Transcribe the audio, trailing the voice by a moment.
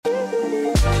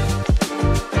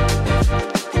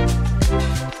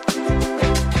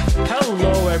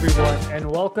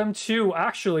welcome to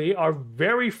actually our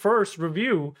very first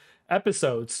review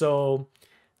episode. So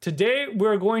today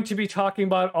we're going to be talking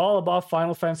about all about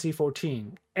Final Fantasy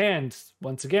XIV. And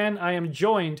once again, I am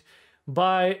joined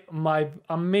by my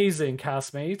amazing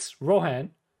castmates, Rohan.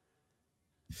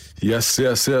 Yes.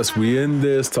 We in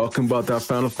this talking about that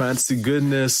Final Fantasy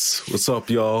goodness. What's up,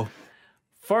 y'all?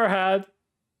 Farhad.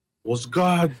 What's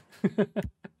God?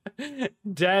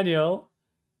 Daniel.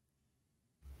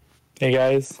 Hey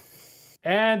guys.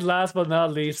 And last but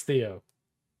not least, Theo.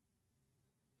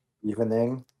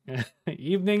 Evening.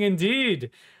 Evening indeed.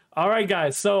 All right,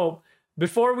 guys. So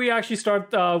before we actually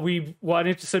start, we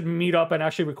wanted to meet up and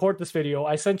actually record this video.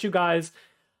 I sent you guys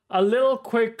a little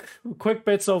quick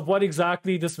bits of what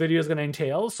exactly this video is going to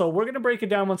entail. So we're going to break it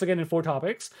down once again in 4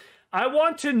 topics. I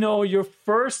want to know your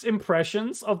first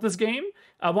impressions of this game.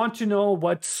 I want to know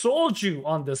what sold you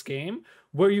on this game,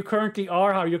 where you currently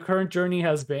are, how your current journey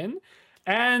has been,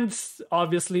 and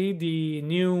obviously the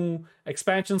new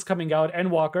expansions coming out,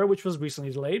 Endwalker, which was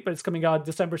recently delayed, but it's coming out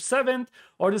December 7th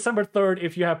or December 3rd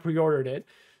if you have pre-ordered it.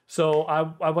 So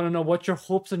I want to know what your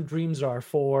hopes and dreams are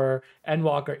for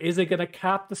Endwalker. Is it going to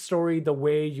cap the story the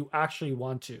way you actually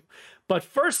want to? But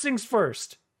first things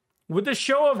first, with the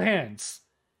show of hands,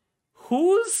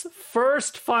 whose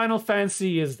first Final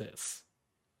Fantasy is this?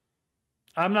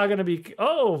 I'm not going to be...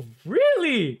 Oh,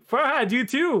 really? Farhad, you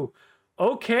too?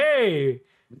 Okay.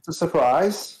 It's a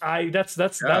surprise. I didn't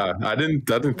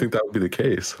think that would be the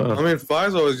case. Huh? I mean,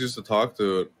 Fives always used to talk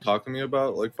to me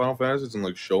about like Final Fantasies and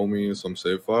like show me some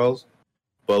save files,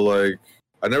 but like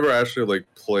I never actually like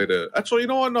played it. Actually, you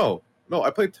know what? No,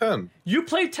 I played 10. You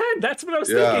played 10. That's what I was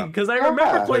thinking because I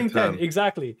remember playing 10.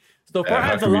 Exactly. So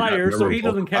Farhad's a liar, so he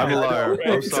doesn't count. I'm a liar.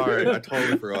 I'm sorry. I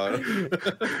totally forgot.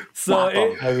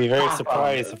 I'd be very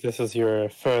surprised if this was your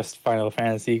first Final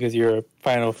Fantasy because you're a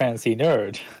Final Fantasy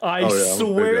nerd. I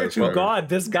swear to God,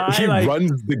 this guy he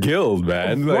runs the guild,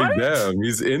 man. What? Like, damn,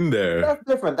 he's in there. That's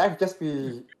different. That could just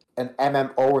be an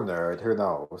MMO nerd. Who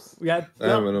knows? Yeah,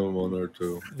 I'm an MMO nerd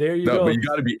too. There you go. But you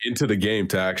got to be into the game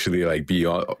to actually like be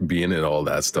in it, all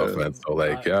that stuff, man. So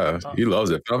like, he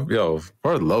loves it. Yo,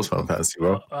 Farhad loves Final Fantasy,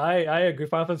 bro. I agree.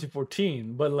 Final Fantasy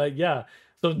 14, but like, yeah.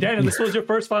 So Daniel, this was your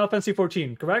first Final Fantasy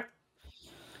 14, correct?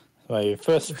 My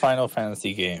first Final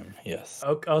Fantasy game, yes.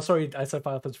 Oh, sorry, I said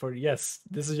Final Fantasy 14. Yes,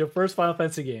 this is your first Final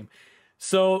Fantasy game.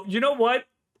 So you know what?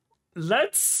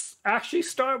 Let's actually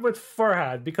start with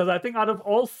Farhad because I think out of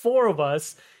all 4 of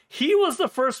us, he was the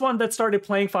first one that started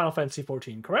playing Final Fantasy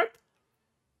 14, correct?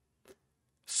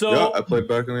 So yeah, I played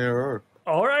back in the ARR.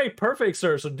 All right, perfect,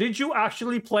 sir. So did you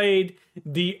actually play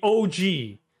the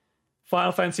OG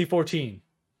Final Fantasy 14?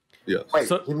 Yes.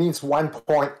 Wait, he means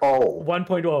 1.0.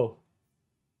 1.0.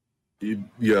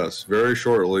 Yes, very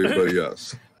shortly, but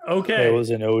yes. Okay. It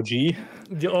was an OG.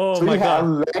 Oh so my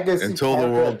God. Until the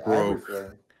world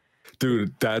broke.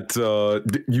 Dude, that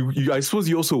I suppose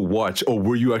you also watch, or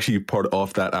were you actually part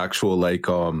of that actual like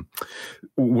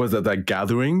was that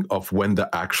gathering of when the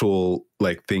actual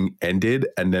like thing ended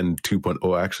and then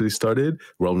 2.0 actually started,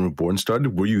 Realm Reborn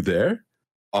started? Were you there?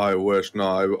 I wish.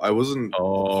 No, I wasn't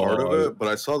part of it, but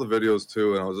I saw the videos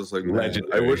too, and I was just like, man,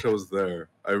 I wish I was there.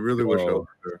 I really wish I was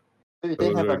there. You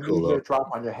didn't have a meteor drop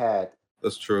on your head.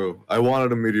 That's true. I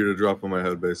wanted a meteor to drop on my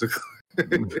head, basically.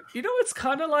 You know, it's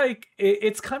kind of like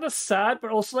it's kind of sad,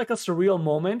 but also like a surreal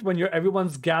moment when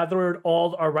everyone's gathered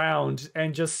all around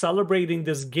and just celebrating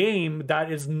this game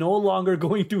that is no longer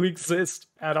going to exist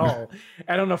at all.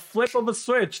 And on a flip of a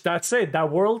switch, that's it.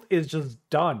 That world is just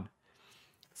done.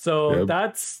 So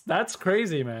that's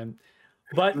crazy, man.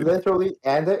 But literally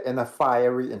ended in a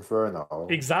fiery inferno.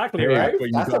 Exactly, right? But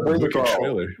you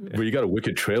got a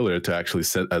wicked trailer to actually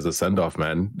set as a send off,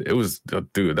 man. It was,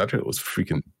 dude, that trailer was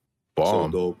freaking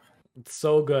bomb. So dope.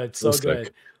 So good, so good.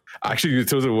 Sick. Actually, you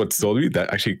told me what sold me. That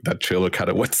trailer kind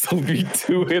of what sold me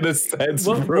too, in a sense,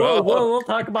 bro. We'll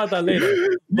talk about that later.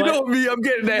 You know me, I'm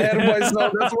getting ahead of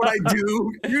myself. That's what I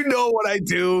do. You know what I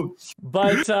do.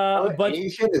 But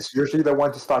Asian is usually the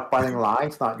one to start finding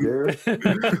lines, not you. But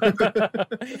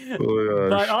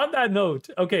on that note,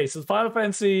 okay, so Final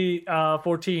Fantasy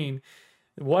 14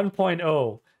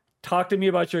 1.0. Talk to me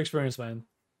about your experience, man.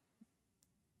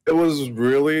 It was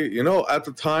really, at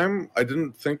the time, I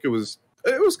didn't think it was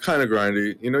kind of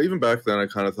grindy. Even back then, I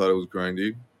kind of thought it was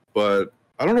grindy. But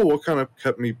I don't know what kind of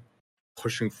kept me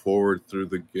pushing forward through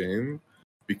the game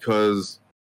because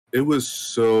it was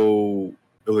so,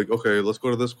 like, okay, let's go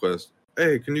to this quest.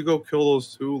 Hey, can you go kill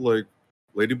those 2, like,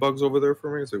 ladybugs over there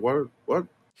for me? It's like, what?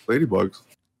 Ladybugs?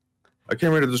 I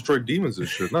came here to destroy demons and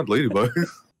shit, not ladybugs.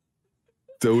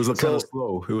 So it was kind of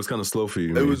slow. It was kind of slow for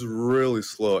you. It was really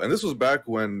slow. And this was back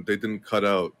when they didn't cut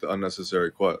out the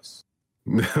unnecessary quests.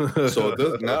 So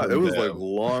now it was like Damn.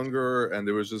 longer, and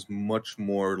there was just much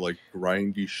more like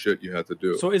grindy shit you had to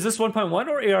do. So is this 1.1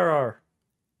 or ARR?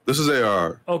 This is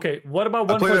AR. Okay, what about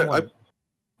I played 1.1?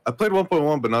 I played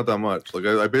 1.1, but not that much. Like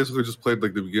I basically just played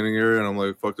like the beginning area, and I'm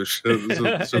like, fuck this shit. This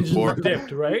is And just boring.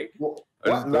 dipped, right? What I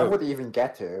just level do you even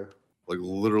get to? Like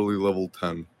literally level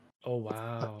 10. Oh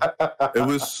wow. It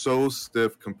was so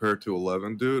stiff compared to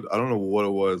 11, dude. I don't know what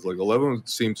it was. Like 11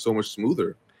 seemed so much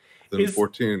smoother than Is-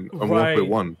 14 or right.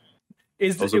 1.1.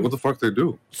 Is I was like, what the fuck they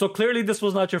do? So clearly this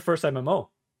was not your first MMO.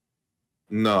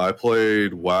 No, I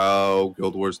played WoW,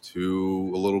 Guild Wars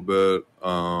 2 a little bit.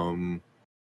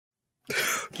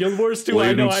 Guild Wars 2,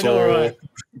 Blade I know, right?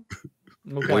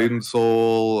 Okay. Blade and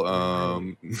Soul,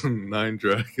 9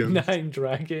 Dragons. 9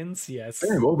 Dragons, yes.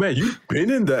 Damn, oh man, you've been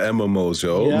in the MMOs,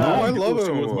 yo. Yeah. No, I love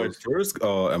It was my MMOs. first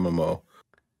MMO.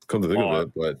 Come to think of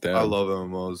it, but damn. I love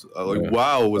MMOs. Yeah.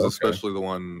 WoW was Okay. especially the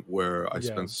one where I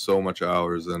Yeah. spent so much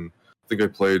hours, and I think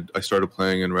I started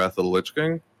playing in Wrath of the Lich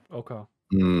King, Okay.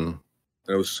 Mm. and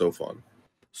it was so fun.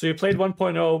 So you played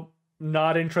 1.0,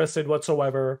 not interested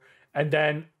whatsoever, and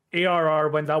then ARR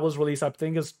when that was released, I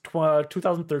think it's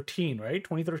 2013, right?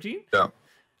 2013. Yeah.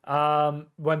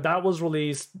 When that was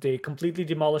released, they completely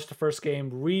demolished the first game,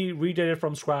 redid it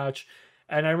from scratch,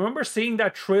 and I remember seeing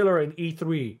that trailer in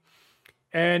E3,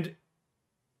 and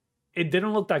it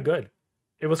didn't look that good.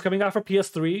 It was coming out for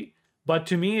PS3, but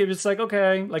to me, it was like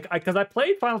okay, like because I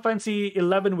played Final Fantasy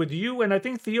 11 with you, and I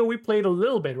think Theo, we played a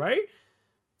little bit, right?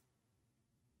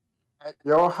 At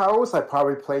your house, I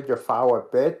probably played your FAO a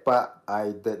bit, but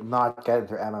I did not get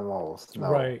into MMOs. No.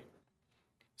 Right.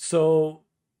 So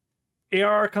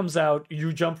ARR comes out,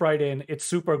 you jump right in, it's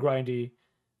super grindy.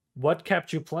 What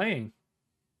kept you playing?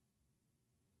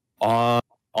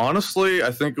 Honestly,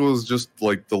 I think it was just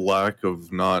like the lack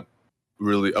of not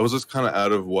really. I was just kind of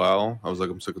out of WoW. I was like,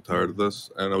 I'm sick and tired of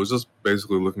this, and I was just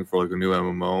basically looking for like a new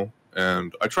MMO.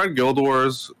 And I tried Guild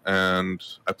Wars, and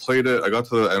I played it. I got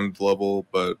to the end level,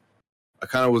 but I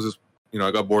kind of was just,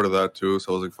 I got bored of that too.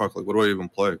 So I was like, fuck, like, what do I even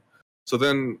play? So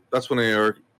then that's when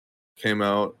AR came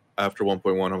out after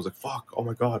 1.1. I was like, fuck, oh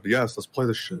my god, yes, let's play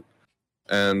this shit.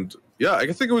 And yeah, I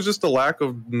think it was just the lack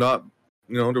of not,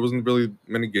 there wasn't really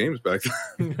many games back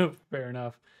then. Fair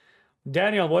enough.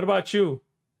 Daniel, what about you?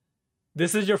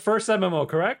 This is your first MMO,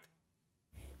 correct?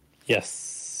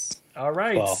 Yes. All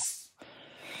right. Well,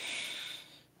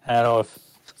 I don't know if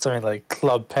something like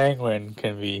Club Penguin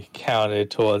can be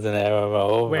counted towards an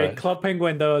MMO. Wait, but Club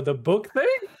Penguin, the book thing?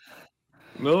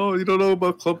 No, you don't know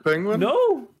about Club Penguin?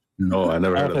 No. No, I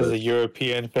never I heard don't know of if it's a it.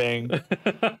 European thing.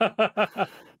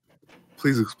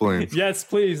 Please explain. Yes,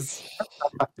 please.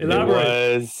 It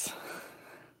Elaborate.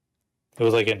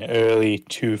 was like an early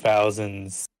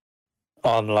 2000s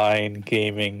online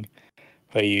gaming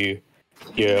where you're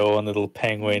your own little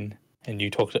penguin and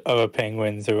you talk to other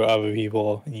penguins or other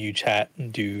people and you chat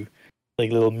and do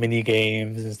like little mini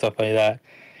games and stuff like that.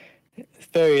 It's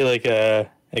very like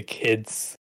a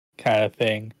kid's kind of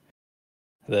thing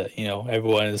that,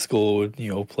 everyone in school would,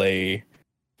 play,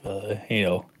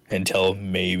 until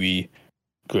maybe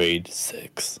grade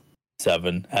 6,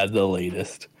 7 at the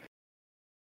latest.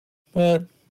 But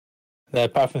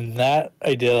apart from that,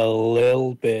 I did a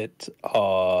little bit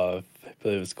of, I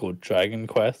believe it was called Dragon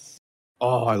Quest.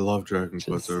 Oh, I love Dragon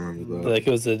Quest. I remember that. Like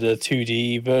it was the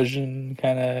 2D version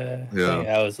kind of thing.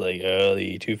 That was like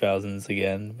early 2000s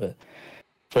again. But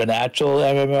for an actual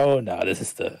MMO, no, this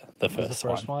is the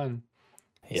first one.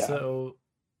 Yeah. So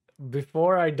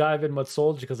before I dive in what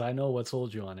sold you, because I know what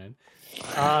sold you on it.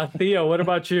 Theo, what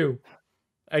about you?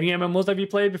 Any MMOs have you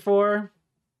played before?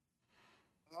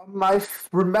 I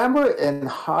remember in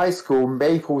high school,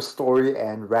 Maple Story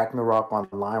and Ragnarok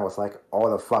Online was like all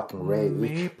the fucking rage.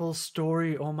 Maple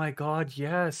Story, oh my god,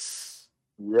 yes.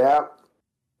 Yep.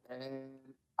 And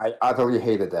I utterly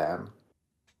hated them.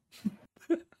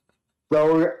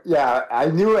 So, yeah, I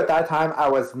knew at that time I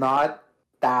was not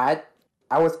that.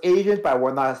 I was Asian, but I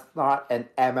was not an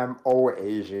MMO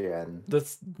Asian. The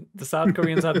South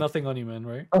Koreans had nothing on you, man,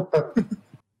 right?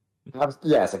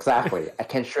 Yes, exactly. I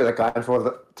can shoot a gun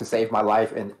to save my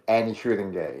life in any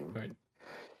shooting game. Right.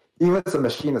 Even as a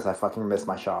machinist, I fucking miss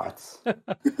my shots.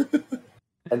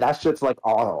 And that shit's like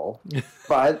auto.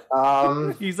 But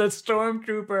he's a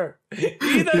stormtrooper.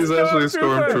 He's actually a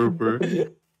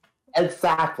stormtrooper.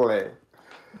 Exactly.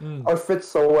 I fit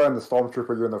so well in the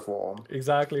stormtrooper uniform.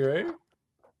 Exactly, right?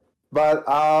 But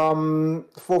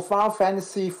for Final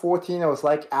Fantasy 14, it was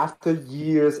like after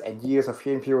years and years of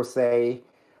hearing people say,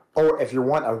 "Oh, if you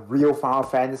want a real Final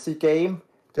Fantasy game,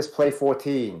 just play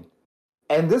 14."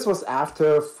 And this was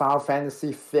after Final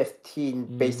Fantasy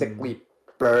 15 basically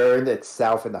burned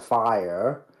itself in the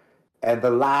fire. And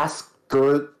the last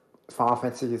good Final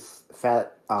Fantasy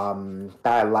that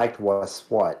I liked was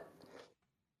what?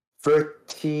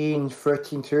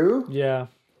 13-2? Yeah.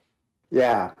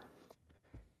 Yeah.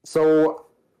 So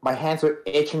my hands were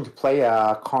itching to play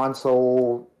a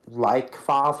console like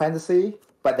Final Fantasy,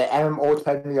 but the MMO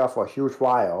turned me off for a huge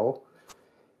while.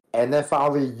 And then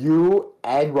finally you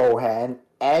and Rohan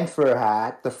and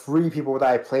Furhat, the three people that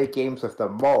I play games with the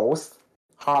most,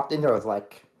 hopped into it. I was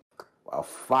like, well,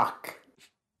 fuck.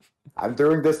 I'm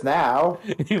doing this now.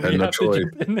 We have to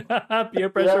jump in. Peer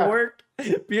pressure worked.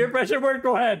 Peer pressure worked.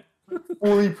 Go ahead.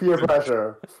 Fully peer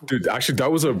pressure. Dude, actually,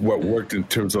 that was what worked in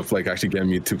terms of like actually getting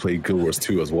me to play Guild Wars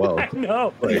 2 as well. I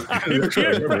know. Like, I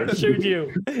peer pressured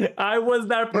you. I was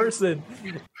that person.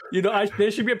 You know, there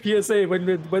should be a PSA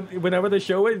whenever they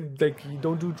show it, like, you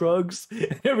don't do drugs.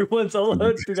 Everyone's all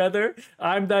together.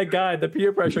 I'm that guy, the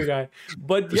peer pressure guy.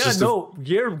 But Guild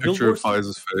Wars.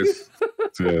 His face.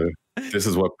 Yeah, this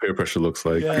is what peer pressure looks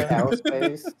like. Yeah.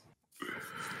 Space.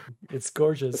 It's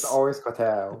gorgeous. It's always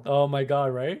Kotel. Oh my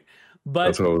god, right? But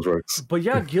that's how it works. But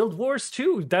yeah, Guild Wars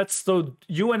 2. That's so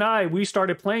you and we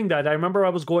started playing that. I remember I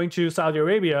was going to Saudi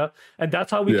Arabia, and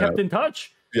that's how we kept in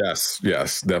touch. Yes,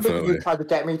 definitely. You tried to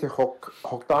get me to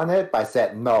hooked on it, but I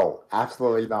said no,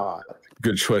 absolutely not.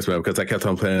 Good choice, man, because I kept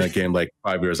on playing that game like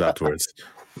 5 years afterwards.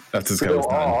 That's his kind of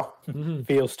time.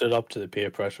 Theo stood up to the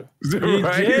peer pressure. He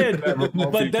did,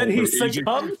 but then he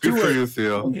succumbed to Good for it. you,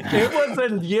 Theo. It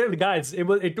was a year, guys. It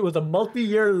was a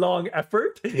multi-year long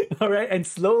effort, all right. And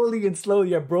slowly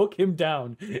I broke him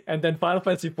down. And then Final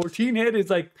Fantasy 14 hit. It's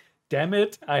like, damn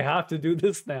it, I have to do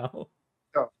this now.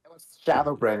 No, it was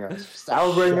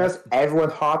Shadowbringers. Everyone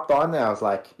hopped on, and I was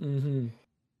like,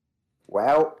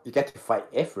 well, you get to fight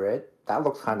Ifrit. That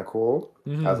looks kind of cool.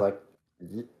 I was like,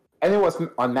 and it was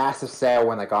on massive sale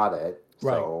when I got it. So.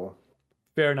 Right.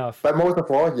 Fair enough. But most of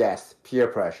all, yes, peer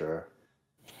pressure.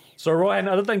 So, Rohan,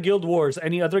 other than Guild Wars,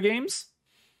 any other games?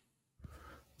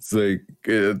 It's like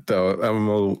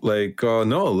MMO, like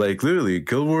no, like literally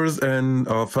Guild Wars and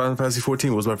Final Fantasy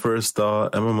 14 was my first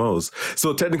MMOs.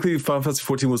 So technically, Final Fantasy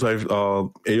 14 was my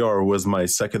AR was my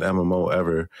second MMO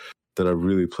ever that I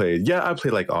really played. Yeah, I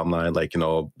played like online, like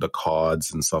the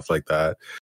CODs and stuff like that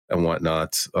and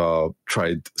whatnot.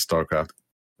 Tried StarCraft,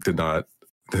 did not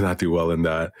do well in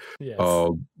that. Yes.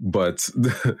 But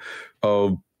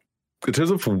in terms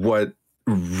of what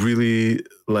really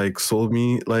like sold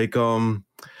me, like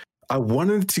I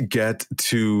wanted to get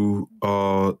to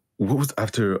what was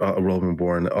after Realm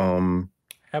Reborn?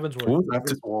 Heaven's Word. What was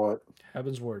after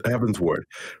Heaven's Word. Heaven's Word,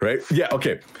 right? Yeah,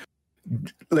 okay.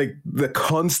 Like the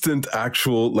constant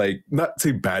actual, like, not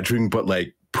say badgering, but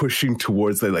like pushing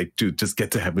towards like dude, just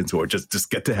get to Heaven's Ward, just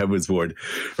get to Heaven's Ward,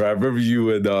 right? I remember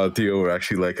you and Theo were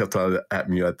actually like kept on at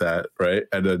me at that, right?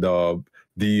 And then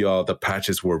the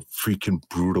patches were freaking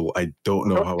brutal. I don't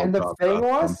know how. And the thing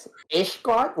was,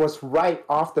 Ishgard was right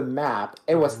off the map.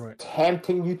 It was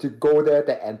tempting you to go there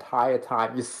the entire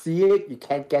time. You see it, you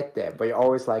can't get there, but you're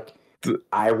always like,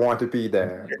 I want to be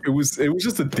there. It was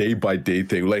just a day by day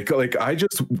thing. Like I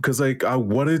just, because like I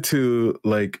wanted to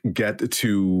like get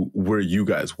to where you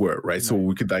guys were, right? So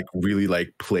we could like really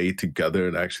like play together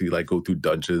and actually like go through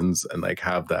dungeons and like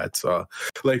have that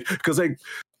like, because like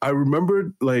I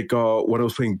remembered like when I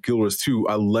was playing Guild Wars 2,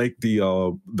 I liked the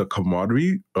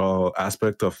camaraderie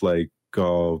aspect of like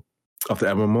of the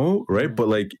MMO, right? But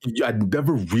like I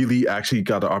never really actually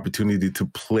got the opportunity to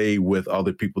play with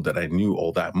other people that I knew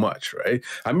all that much, right?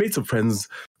 I made some friends,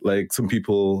 like some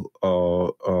people,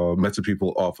 met some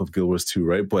people off of Guild Wars 2,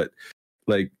 right? But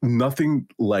like nothing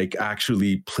like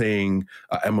actually playing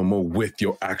a MMO with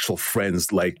your actual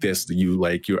friends like this.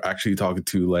 You're actually talking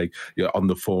to like on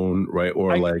the phone, right?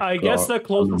 Or I guess the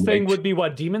closest thing would be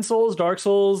what, Demon Souls, Dark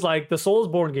Souls, like the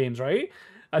Soulsborne games, right?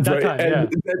 At that time,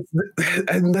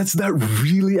 and that's not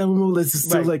really MMO. That's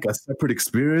still like a separate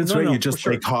experience, right? You're just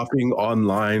like hopping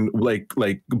online, like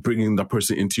bringing the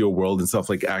person into your world and stuff.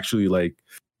 Like actually, like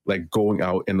going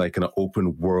out in like an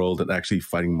open world and actually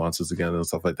fighting monsters again and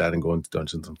stuff like that, and going to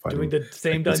dungeons and fighting. Doing the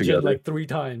same dungeon together. Like 3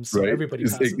 times, so right? Everybody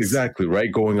passes. Exactly, right?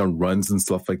 Going on runs and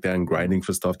stuff like that, and grinding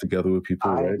for stuff together with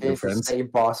people, right? Your friends. The same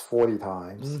boss 40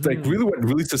 times. Like really, what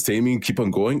really sustained me and keep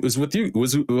on going was with you.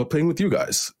 Was playing with you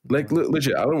guys. Like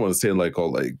legit, I don't want to say like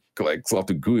all like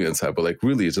soft and gooey inside, but like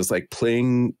really, it's just like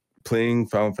playing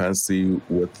Final Fantasy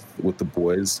with the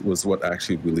boys was what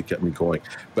actually really kept me going.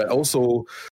 But also,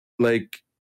 like,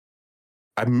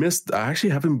 I actually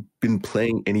haven't been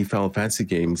playing any Final Fantasy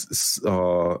games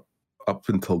up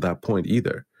until that point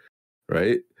either,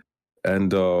 right?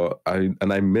 And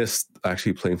I missed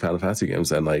actually playing Final Fantasy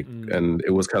games, and like and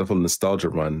it was kind of a nostalgia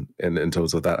run in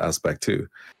terms of that aspect too.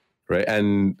 right?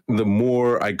 And the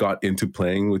more I got into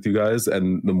playing with you guys,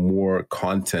 and the more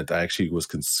content I actually was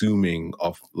consuming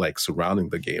of like surrounding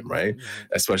the game, right?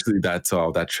 Especially that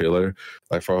that trailer,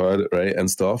 like Farhad, right, and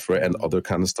stuff, right, and other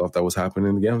kind of stuff that was happening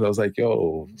in the game. I was like,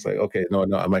 yo, it's like, okay, no,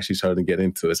 I'm actually trying to get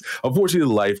into this.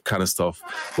 Unfortunately, life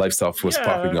stuff was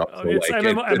popping up. So It's like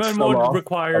MMO, it fell off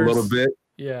requires a little bit.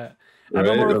 Yeah, Right?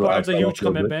 MMO I requires a fell huge off a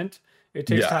little bit. commitment. It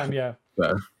takes Yeah. time. Yeah.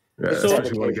 Yeah, So-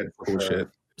 especially when you get cool For sure. shit.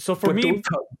 So for But me, those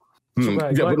So go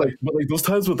ahead, yeah, go but ahead. like those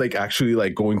times with like actually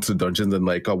like going to dungeons and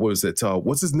like what was it?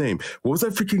 What's his name? What was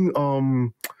that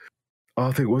freaking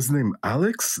I think what's his name?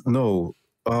 Alex? No,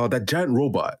 that giant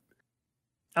robot,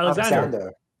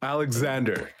 Alexander.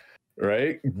 Alexander.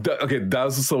 Right? Okay, that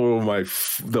was some of my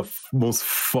the most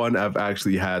fun I've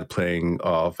actually had playing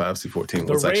Fantasy 14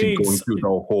 The was actually going raids. through the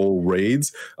whole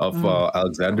raids of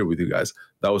Alexander with you guys.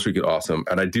 That was freaking awesome,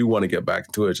 and I do want to get back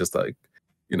into it. Just like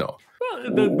Well,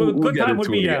 the we'll good get time would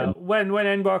into be it again. when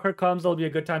Endwalker comes, there'll be a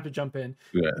good time to jump in.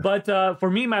 Yeah. But for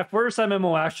me, my first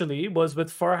MMO actually was with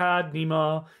Farhad,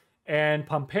 Nima, and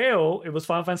Pompeo. It was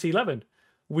Final Fantasy 11.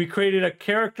 We created a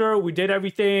character. We did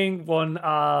everything.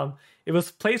 It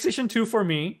was PlayStation 2 for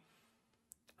me.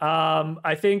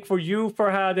 I think for you,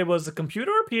 Farhad, it was a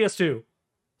computer or PS2?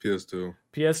 PS2.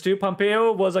 PS2.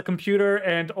 Pompeo was a computer,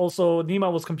 and also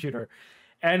Nima was computer.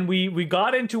 And we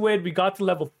got into it. We got to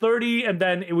level 30, and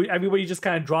then everybody just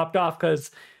kind of dropped off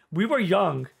because we were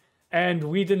young and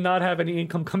we did not have any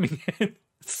income coming in.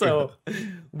 So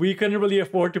we couldn't really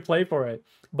afford to play for it.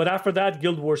 But after that,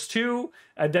 Guild Wars 2,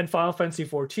 and then Final Fantasy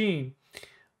 14.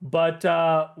 But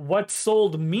what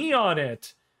sold me on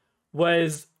it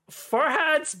was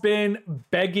Farhad's been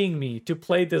begging me to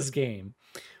play this game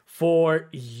for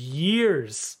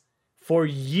years. For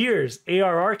years.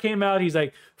 ARR came out. He's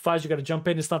like, Faz, you got to jump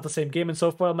in. It's not the same game and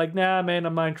so forth. I'm like, nah, man,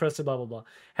 I'm not interested, blah, blah, blah.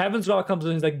 Heaven's Law comes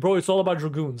in. He's like, bro, it's all about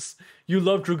Dragoons. You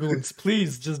love Dragoons.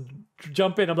 Please just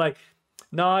jump in. I'm like,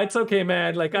 no, it's okay,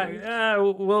 man. Like,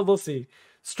 we'll see.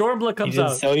 Stormblood He comes didn't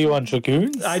out. sell you on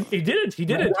Dragoons? He didn't. He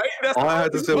didn't. Right? That's All I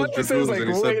had to say was what Dragoons, like, and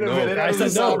he said wait a no. minute, that I doesn't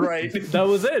said no. sound right. That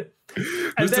was it. And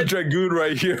Mr. then- Dragoon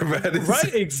right here, man. It's-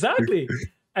 Right, exactly.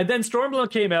 And then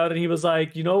Stormblood came out and he was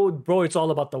like, you know, bro, it's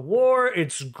all about the war.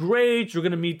 It's great. You're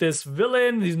going to meet this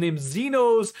villain. His name's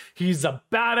Xenos. He's a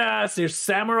badass. There's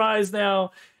samurais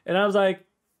now. And I was like,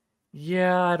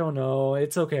 yeah, I don't know.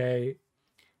 It's okay.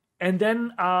 And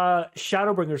then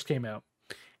Shadowbringers came out.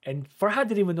 And Farhad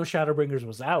didn't even know Shadowbringers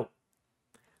was out.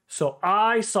 So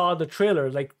I saw the trailer.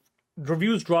 Like,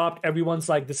 reviews dropped. Everyone's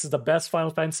like, this is the best Final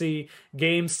Fantasy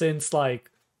game since, like,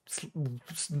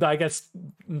 I guess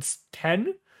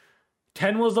 10.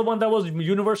 10 was the one that was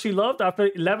universally loved. After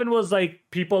 11 was like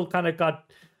people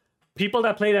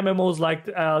that played MMOs liked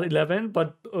 11,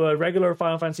 but regular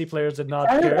Final Fantasy players did not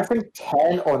I care. think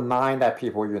 10 or 9 that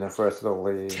people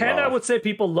universally 10 I love. would say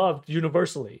people loved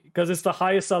universally because it's the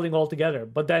highest selling altogether.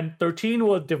 But then 13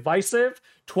 was divisive,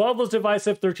 12 was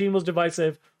divisive, 13 was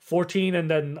divisive, 14, and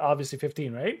then obviously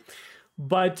 15, right?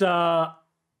 But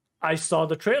I saw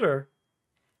the trailer,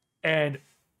 and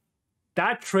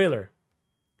that trailer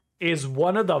is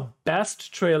one of the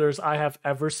best trailers I have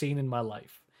ever seen in my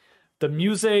life. The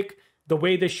music, the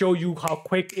way they show you how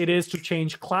quick it is to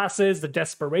change classes, the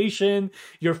desperation,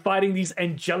 you're fighting these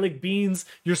angelic beings.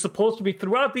 You're supposed to be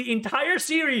throughout the entire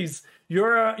series.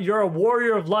 You're a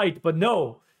warrior of light, but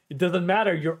no, it doesn't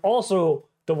matter. You're also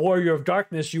the warrior of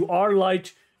darkness. You are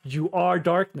light, you are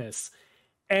darkness.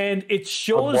 And it Of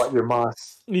shows what you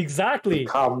must exactly.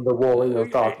 become the warrior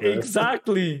of darkness.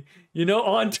 Exactly. You know,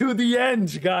 on to the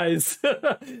end, guys.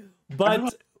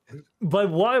 but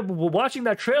while watching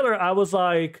that trailer, I was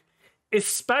like,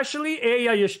 especially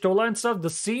Eya Y'shtola and stuff, the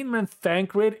scene when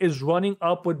Thancred is running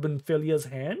up with Benfilia's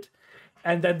hand,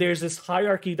 and then there's this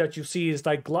hierarchy that you see is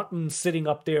like Glutton sitting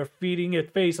up there feeding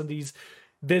it face, and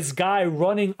this guy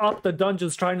running up the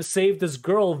dungeons trying to save this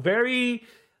girl. Very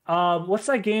what's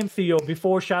that game, Theo,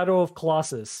 before Shadow of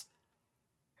Colossus?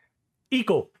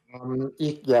 Eco.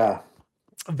 Yeah.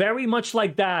 Very much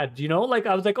like that, you know? Like,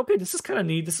 I was like, okay, this is kind of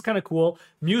neat. This is kind of cool.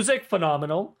 Music,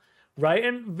 phenomenal, right?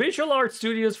 And visual art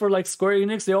studios for, like, Square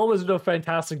Enix, they always do a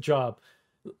fantastic job.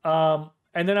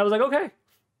 And then I was like, okay,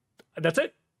 that's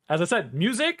it. As I said,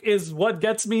 music is what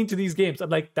gets me into these games. I'm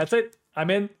like, that's it. I'm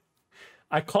in.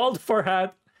 I called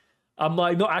Farhad. I'm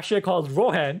like, no, actually, I called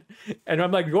Rohan. And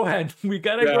I'm like, Rohan, we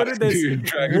got to go to this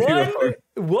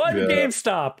one Yeah.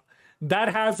 GameStop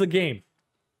that has the game.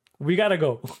 We got to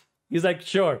go. He's like,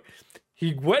 sure.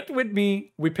 He went with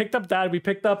me. We picked up that. We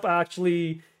picked up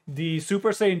actually the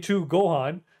Super Saiyan 2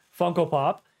 Gohan Funko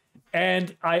Pop.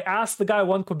 And I asked the guy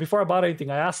before I bought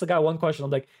anything, I asked the guy one question.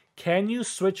 I'm like, can you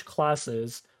switch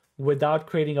classes without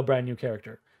creating a brand new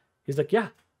character? He's like, yeah,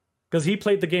 because he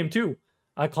played the game too.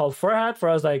 I called Farhat.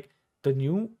 Farhat was like, the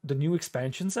new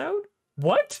expansion's out?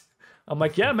 What? I'm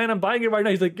like, yeah, man, I'm buying it right now.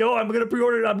 He's like, yo, I'm gonna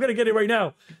pre-order it. I'm gonna get it right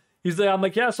now. He's like, I'm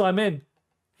like, yeah, so I'm in.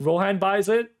 Rohan buys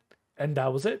it, and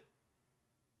that was it.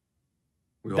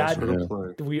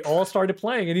 We all started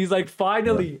playing, and he's like,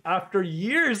 finally, after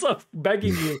years of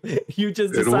begging you, you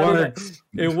just decided that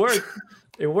it worked.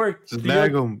 It worked. Just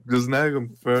nag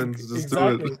him, friends. Just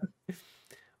exactly. do it.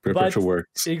 But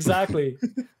works. Exactly.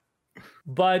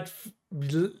 But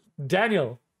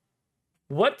Daniel,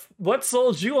 what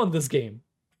sold you on this game?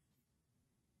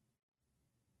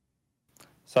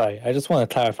 Sorry, I just want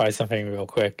to clarify something real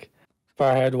quick.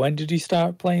 Farhad, when did you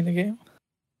start playing the game?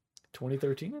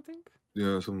 2013, I think.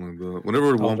 Yeah, something like that.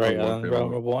 Whenever 1.1 came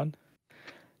out. One.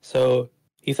 So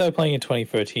he started playing in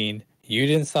 2013. You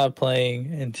didn't start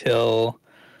playing until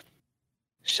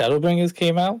Shadowbringers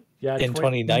came out in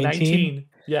 2019.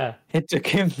 Yeah. It took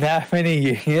him that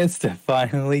many years to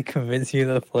finally convince you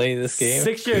to play this game.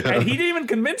 6 years. And he didn't even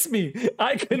convince me.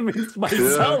 I convinced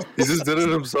myself. Yeah, he just did it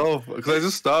himself. Because I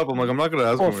just stopped. I'm like, I'm not going to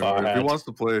ask him anymore. If he wants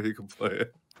to play it, he can play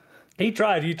it. He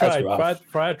tried.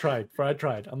 Fred tried.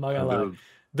 I'm not going to lie.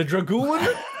 The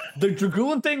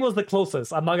Dragoon thing was the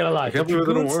closest. I'm not going to lie. I can't believe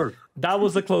it didn't work. That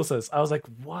was the closest. I was like,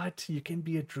 what? You can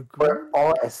be a Dragoon? We're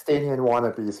all Estonian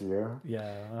wannabes here.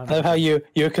 Yeah. I love how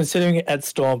you're considering it at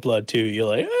Stormblood too. You're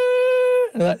like,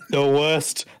 the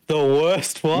worst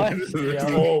one. Yeah,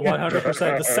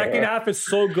 100%. The second half is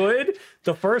so good.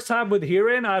 The first half with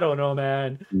Hirin, I don't know,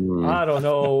 man. I don't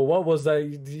know. What was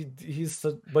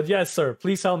that? But yes, sir.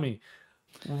 Please tell me.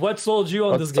 What sold you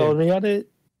on this game? Sold me on it?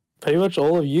 Pretty much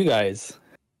all of you guys.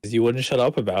 Because you wouldn't shut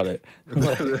up about it.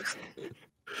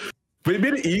 But it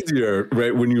made it easier,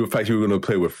 right? When you were going to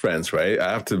play with friends, right?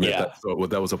 I have to admit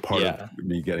that was a part of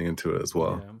me getting into it as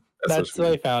well. Yeah. That's what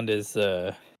I found is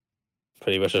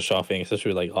pretty much a shocking,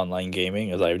 especially like online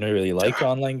gaming, as I've never really liked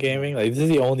online gaming. Like, this is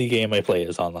the only game I play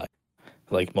is online,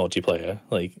 like multiplayer.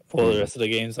 Like all the rest of the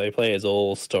games I play is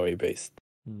all story based.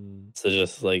 So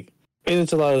just like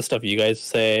it's a lot of the stuff you guys were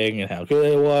saying and how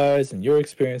good it was and your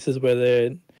experiences with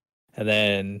it, and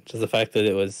then just the fact that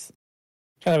it was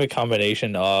kind of a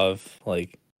combination of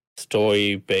like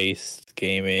story based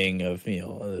gaming of it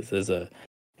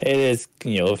is,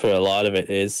 for a lot of it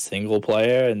is single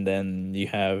player, and then you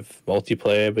have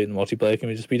multiplayer, but multiplayer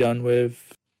can just be done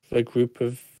with a group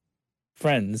of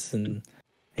friends, and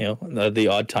the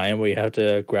odd time where you have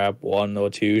to grab one or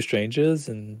two strangers,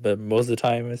 but most of the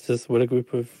time it's just with a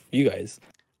group of you guys.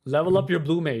 Level up your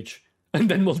blue mage, and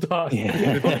then we'll talk.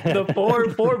 Yeah. The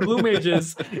four blue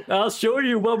mages. I'll show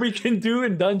you what we can do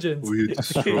in dungeons. We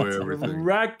destroy everything.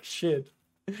 Wreck shit.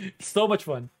 So much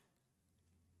fun.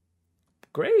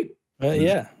 Great.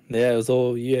 Yeah, it was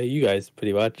all you guys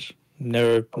pretty much.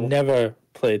 Never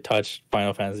touched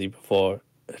Final Fantasy before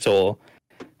at all.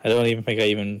 I don't even think I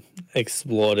even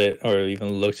explored it or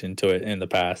even looked into it in the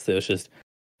past. It was just,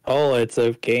 it's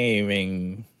a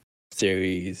gaming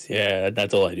series. Yeah,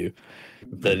 that's all I knew.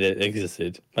 That it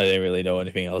existed. I didn't really know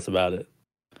anything else about it.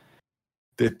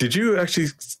 Did you actually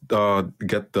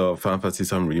get the Final Fantasy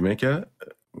VII remake yet?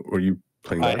 Were you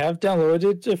playing that? I have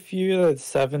downloaded a few,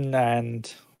 7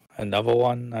 and another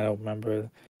one. I don't remember.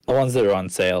 The ones that are on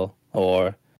sale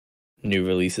or new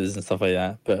releases and stuff like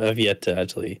that. But I've yet to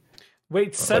actually...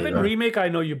 Wait, 7 remake I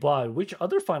know you bought. Which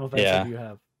other Final Fantasy do you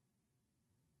have?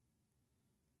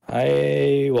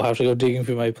 I will have to go digging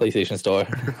through my PlayStation Store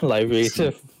library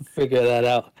to figure that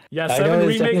out. Yeah, 7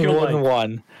 remake you'll more like. Than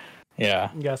one.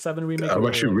 Yeah. Yeah, 7 remake. I'm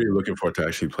actually really looking forward to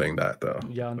actually playing that though.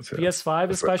 Yeah, on PS5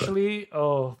 especially.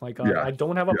 Oh my god, I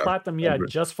don't have a platinum yet,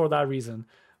 just for that reason.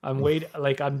 I'm waiting.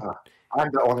 I'm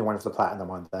the only one with the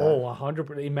platinum on that. Oh,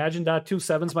 100%. Imagine that too.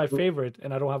 7's my favorite,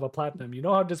 and I don't have a platinum. You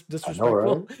know how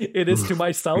disrespectful it is to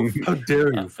myself? How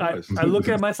dare you? I look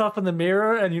at myself in the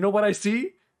mirror, and you know what I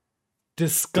see?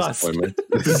 Disgust.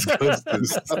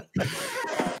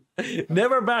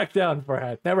 Never back down,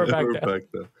 Farhad. Never back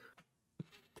down.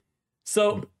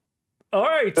 So, all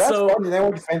right. That's funny. Then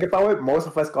when you think about it, most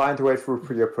of us got into it through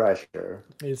peer pressure.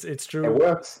 It's true. It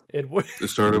works. It works. It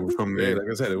started from me. Like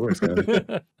I said, it works,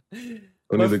 man.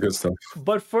 Only the good stuff.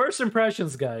 But first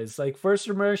impressions, guys, first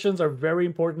impressions are very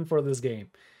important for this game.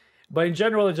 But in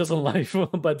general, it's just in life.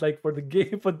 But for the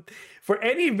game, for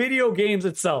any video games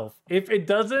itself, if it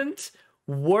doesn't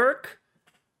work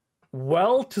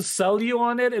well to sell you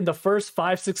on it in the first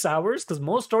 5-6 hours, because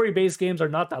most story-based games are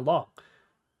not that long,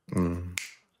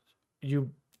 you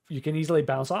can easily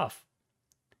bounce off.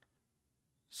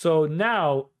 So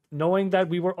now, knowing that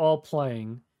we were all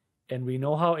playing and we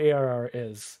know how ARR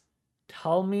is,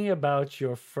 tell me about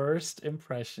your first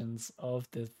impressions of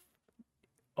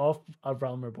A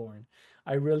Realm Reborn.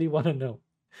 I really want to know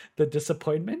the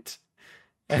disappointment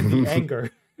and the anger.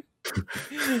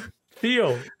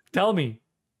 Theo, tell me.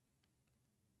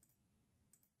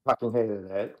 Fucking hated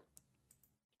it.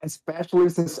 Especially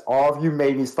since all of you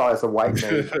made me start as a white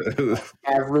mage.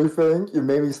 Everything, you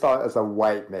made me start as a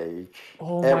white mage.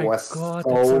 Oh it my was God,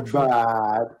 that's so so true.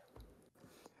 bad.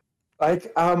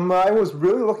 Like, I was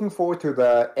really looking forward to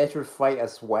the Edgewood fight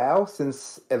as well,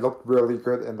 since it looked really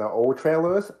good in the old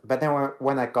trailers. But then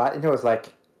when I got into it, I was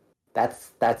like, that's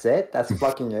it? That's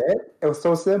fucking it? It was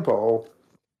so simple.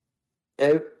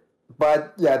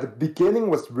 But yeah, the beginning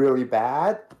was really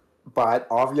bad, but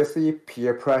obviously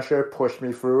peer pressure pushed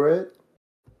me through it.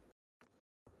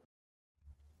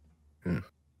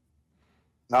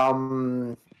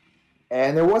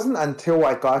 And it wasn't until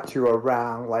I got to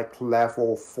around like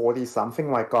level 40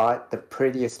 something, I got the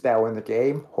prettiest spell in the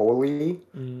game, Holy.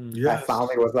 I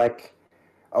finally was like,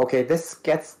 okay, this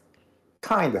gets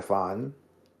kind of fun.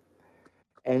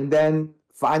 And then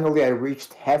finally I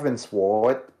reached Heaven's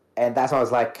Ward, and that's when I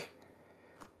was like,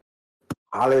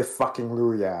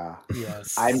 Hallelujah.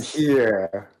 Yes. I'm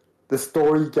here. The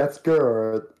story gets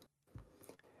good.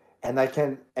 And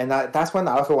that's when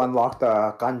I also unlocked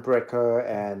the Gunbreaker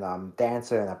and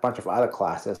Dancer and a bunch of other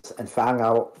classes, and found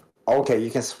out, okay,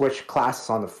 you can switch classes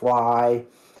on the fly.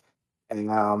 And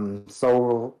well,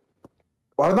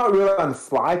 not really on the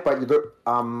fly, but you do,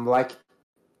 like,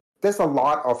 there's a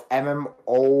lot of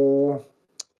MMO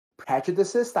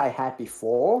prejudices that I had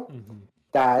before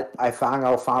that I found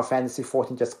out Final Fantasy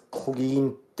XIV just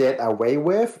cleaned it away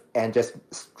with and just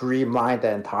streamlined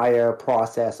the entire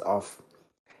process of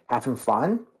having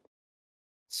fun.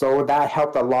 So that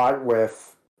helped a lot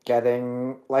with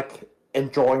enjoying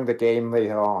the game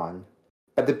later on.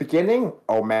 But the beginning,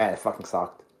 oh man, it fucking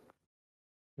sucked.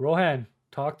 Rohan,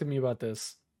 talk to me about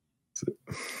this.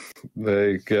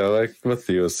 Like what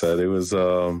Theo said, it was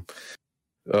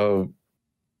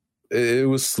it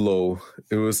was slow.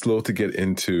 It was slow to get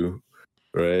into,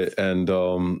 right? And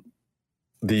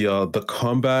the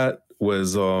combat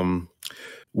was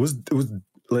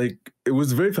like, it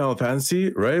was very Final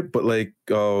Fantasy, right? But like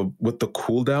with the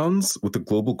cooldowns, with the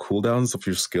global cooldowns of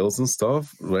your skills and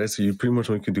stuff, right? So you pretty much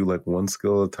only can do like one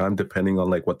skill at a time, depending on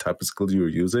like what type of skill you're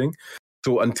using.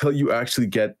 So until you actually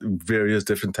get various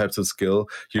different types of skill,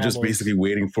 you're just basically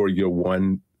waiting for your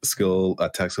one skill,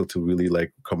 attack skill, to really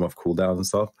like come off cooldown and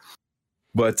stuff.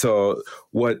 But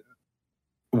what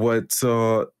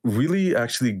really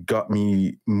actually got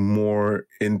me more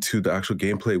into the actual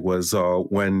gameplay was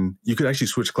when you could actually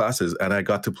switch classes, and I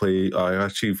got to play. I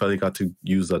actually finally got to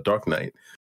use Dark Knight.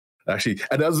 Actually,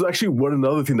 and that was actually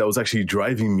another thing that was actually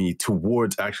driving me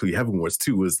towards actually Heavenwards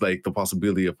too, was like the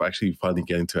possibility of actually finally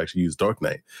getting to actually use Dark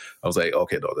Knight. I was like,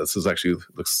 okay, no, this is actually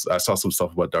looks. I saw some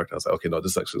stuff about Dark Knight. I was like, okay, no,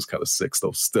 this actually is kind of sick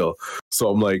stuff still.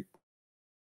 So I'm like,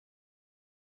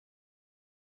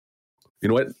 you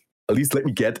know what? At least let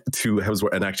me get to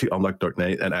Heavenwards and actually unlock Dark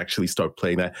Knight and actually start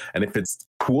playing that. And if it's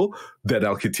cool, then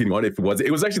I'll continue on. If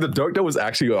it was actually the Dark Knight was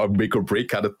actually a make or break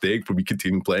kind of thing for me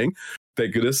continuing playing.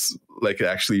 Thank goodness, like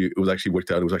it was actually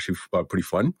worked out. It was actually pretty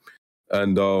fun,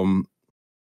 and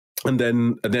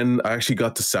then I actually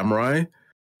got to Samurai,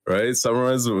 right?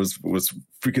 Samurai was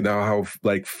freaking out how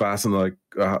like fast and like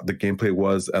the gameplay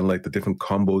was, and like the different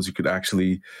combos you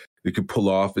could pull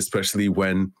off, especially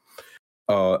when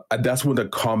and that's when the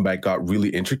combat got really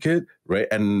intricate, right?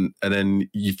 And then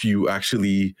if you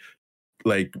actually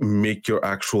like make your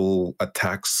actual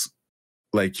attacks.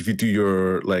 Like if you do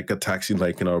your like attacks in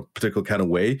like in a particular kind of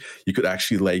way, you could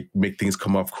actually like make things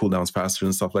come off cooldowns faster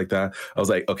and stuff like that. I was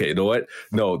like, okay, you know what?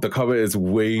 No, the combat is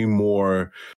way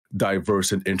more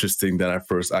diverse and interesting than I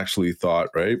first actually thought,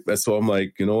 right? And so I'm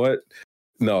like, you know what?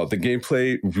 No, the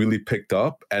gameplay really picked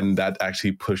up, and that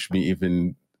actually pushed me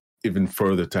even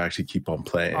further to actually keep on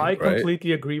playing. I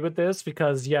completely agree with this,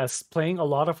 because yes, playing a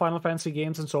lot of Final Fantasy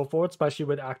games and so forth, especially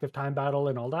with active time battle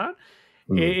and all that,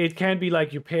 it can be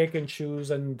like you pick and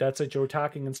choose and that's it, you're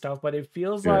attacking and stuff. But it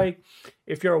feels like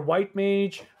if you're a white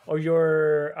mage or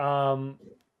you're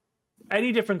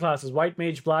any different classes, white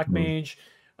mage, black mage,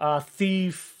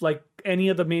 thief, like any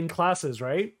of the main classes,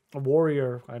 right? A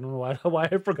warrior. I don't know why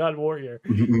I forgot warrior.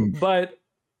 But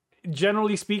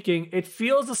generally speaking, it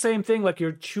feels the same thing. Like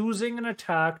you're choosing an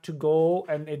attack to go,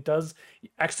 and it does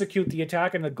execute the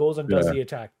attack, and it goes and does the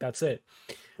attack. That's it.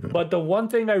 But the one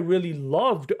thing I really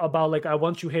loved about like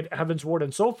once you hit Heaven's Ward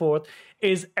and so forth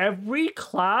is every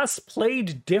class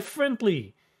played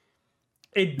differently.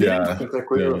 It Yeah. didn't. I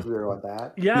agree Yeah. with you on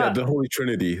that. Yeah, Yeah, the Holy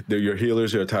Trinity. They're your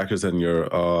healers, your attackers, and your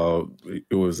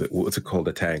what's it called?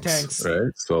 The tanks. Tanks.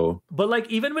 Right? So but like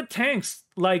even with tanks,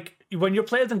 like when you're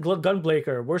playing as a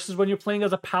Gunbreaker versus when you're playing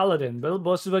as a Paladin,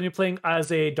 versus when you're playing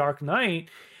as a Dark Knight,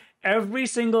 every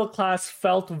single class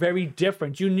felt very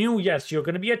different. You knew, yes, you're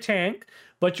going to be a tank,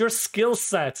 but your skill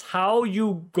sets, how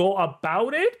you go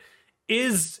about it,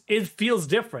 it feels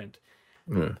different.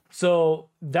 yeah. So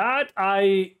that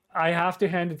I have to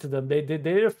hand it to them. They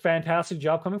did a fantastic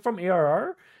job coming from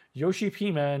ARR. Yoshi P,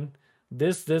 man,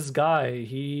 this guy,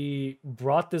 he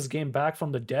brought this game back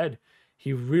from the dead.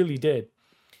 He really did.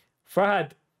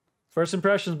 Farhad, first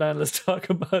impressions, man. Let's talk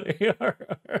about ARR.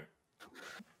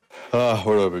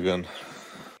 Where do I begin?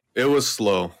 It was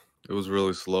slow. It was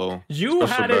really slow. You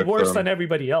Especially had it back worse then. than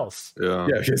everybody else. Yeah.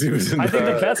 Yeah, because he was in I think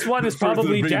the the- best one is from the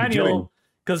probably very beginning. Daniel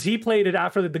because he played it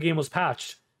after the game was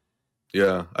patched.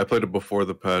 Yeah, I played it before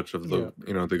the patch of the,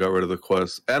 they got rid of the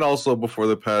quest, and also before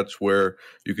the patch where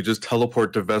you could just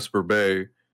teleport to Vesper Bay.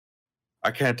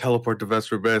 I can't teleport to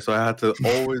Vesper Bay, so I had to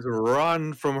always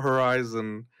run from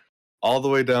Horizon all the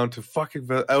way down to fucking.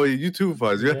 Oh, you too,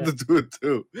 Fuzz. You Yeah. have to do it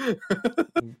too.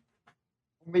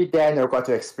 Me, Daniel got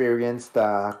to experience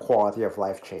the quality of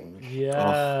life change.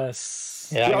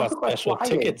 Yes. Yeah, I You got also got special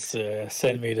flying. tickets to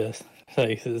send me to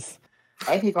places.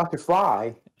 And he got to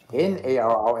fly in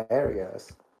ARR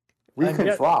areas. We And couldn't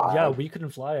yet- fly. Yeah, we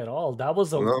couldn't fly at all. That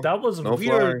was a No, no weird,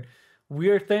 flying.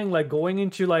 weird thing. Like going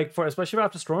into especially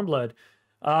after Stormblood,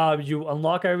 you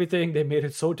unlock everything. They made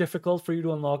it so difficult for you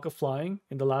to unlock a flying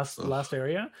in the last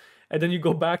area, and then you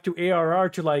go back to ARR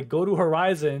to like go to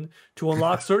Horizon to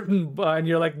unlock certain, and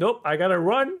you're like, nope, I gotta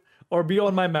run or be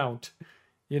on my mount.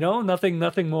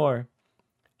 Nothing more.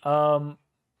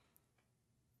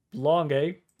 Long,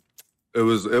 eh? It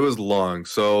was long.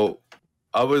 So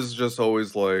I was just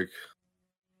always like,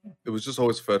 it was just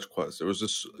always fetch quests. It was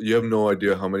just, you have no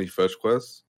idea how many fetch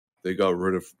quests they got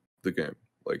rid of the game.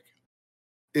 Like,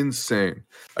 insane.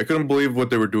 I couldn't believe what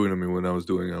they were doing to me when I was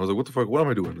doing it. I was like, what the fuck? Why am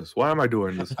I doing this? Why am I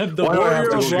doing this? The Why do I have Warrior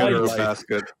to of go get her a Light.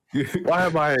 basket? Why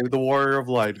am I the Warrior of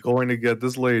Light going to get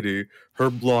this lady her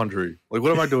laundry? Like,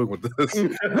 what am I doing with this?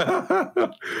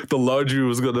 the laundry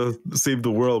was gonna save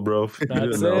the world, bro. You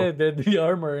That's didn't know. it. The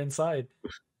armor inside.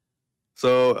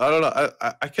 So I don't know.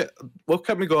 I can't. What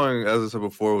kept me going, as I said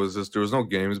before, was just there was no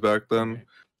games back then. Right.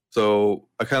 So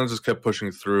I kind of just kept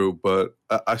pushing through. But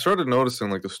I started noticing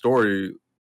like the story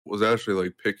was actually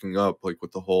like picking up, like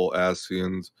with the whole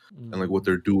Asians and like what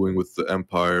they're doing with the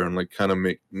Empire and like kind of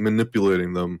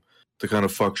manipulating them to kind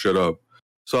of fuck shit up.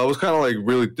 So I was kind of like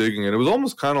really digging it. It was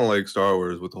almost kind of like Star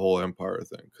Wars with the whole Empire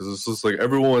thing, because it's just like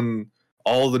everyone,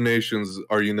 all the nations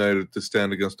are united to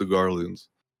stand against the Garleans.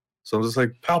 So I'm just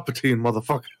like, Palpatine,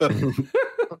 motherfucker.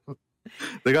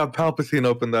 They got Palpatine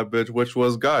up in that bitch, which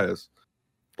was Gaius.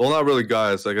 Well, not really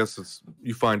Gaius. I guess it's,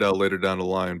 you find out later down the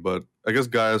line, but I guess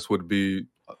Gaius would be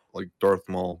like Darth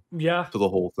Maul Yeah, to the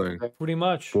whole thing. pretty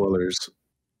much. Spoilers.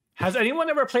 Has anyone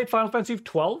ever played Final Fantasy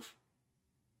 12?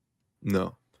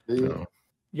 No. No.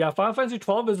 Yeah, Final Fantasy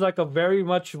 12 is like a very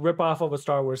much rip-off of a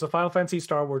Star Wars, a Final Fantasy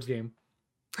Star Wars game.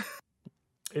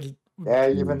 Yeah,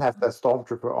 you even have the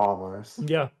Stormtrooper armors.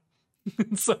 Yeah.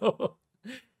 So,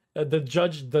 the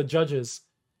judges.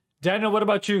 Daniel, what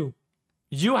about you?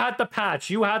 You had the patch.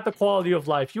 You had the quality of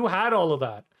life. You had all of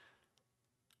that.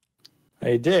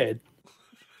 I did,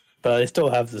 but I still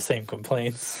have the same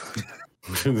complaints.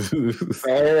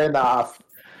 Fair enough.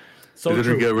 So they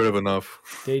didn't true. get rid of enough.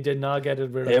 They did not get it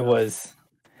rid of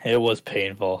It was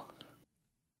painful.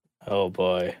 Oh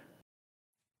boy.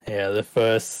 Yeah, the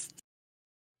first,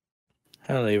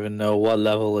 I don't even know what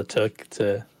level it took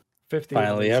to 50.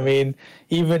 finally. I mean,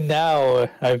 even now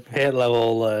I've hit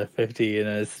level 50 and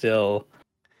it's still.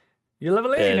 You're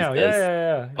level 80 now. Yeah, Yes,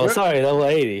 yeah. Oh, You're, sorry, level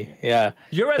 80. Yeah.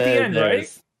 you're at the end, right?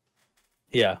 there's-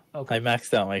 Yeah. Okay. I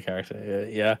maxed out my character.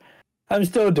 Yeah. I'm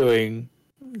still doing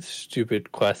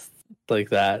stupid quests like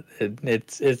that.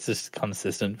 It's just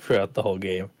consistent throughout the whole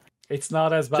game. It's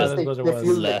not as bad Just as what it If was.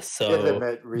 you Less so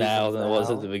legitimate now reasons than it was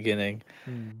at now. the beginning.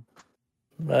 Hmm.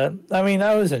 But I mean,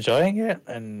 I was enjoying it,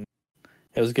 and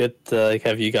it was good to like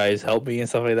have you guys help me and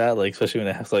stuff like that. Like especially when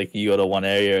it has like you go to one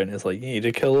area and it's like you need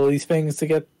to kill all these things to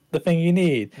get the thing you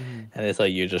need, and it's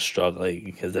like you're just struggling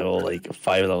because they're all like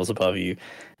 5 levels above you,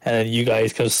 and then you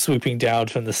guys come swooping down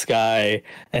from the sky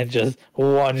and just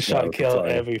one shot it's kill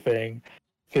fine. everything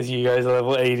because you guys are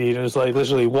level 80 and it's like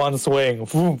literally one swing,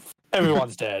 boom,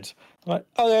 everyone's dead. I'm like,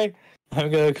 okay, I'm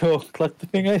gonna go collect the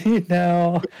thing I need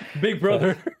now. Big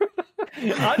brother.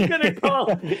 I'm gonna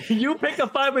call you pick a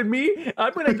fight with me.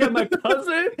 I'm gonna get my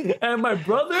cousin and my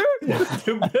brother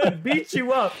to beat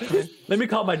you up. Let me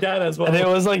call my dad as well. And it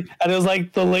was like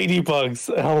the ladybugs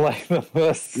on like the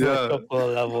first couple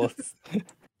of levels.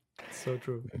 So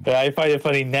true. But I find it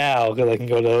funny now because I can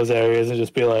go to those areas and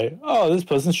just be like, "Oh, this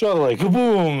person's struggling."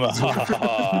 Kaboom!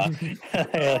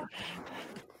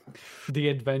 The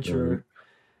adventurer.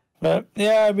 But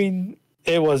yeah, I mean,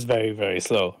 it was very, very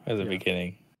slow at the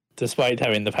beginning, despite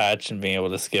having the patch and being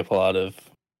able to skip a lot of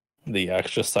the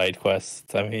extra side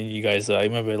quests. I mean, you guys, I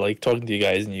remember like talking to you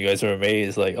guys, and you guys were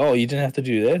amazed, like, "Oh, you didn't have to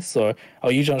do this," or "Oh,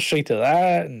 you jumped straight to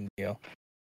that," and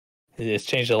it's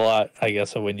changed a lot, I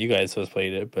guess, from when you guys first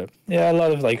played it. But yeah, a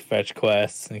lot of like fetch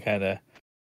quests and kind of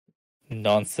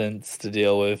nonsense to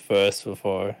deal with first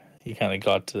before you kind of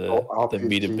got to the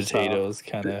meat and potatoes.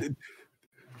 Kind of.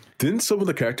 Didn't some of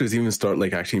the characters even start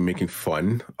like actually making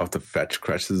fun of the fetch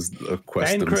quests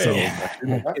quest themselves?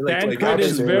 Bancred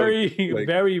is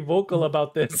very vocal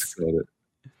about this.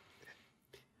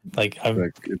 Like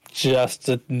I'm just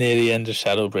near the end of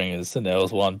Shadowbringers, and there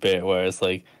was one bit where it's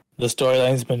like the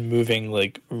storyline's been moving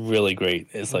like really great.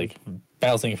 It's like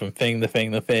bouncing from thing to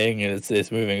thing to thing, and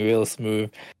it's moving real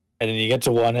smooth. And then you get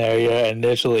to one area, and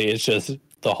literally it's just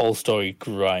the whole story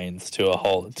grinds to a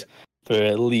halt for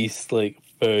at least like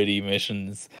 30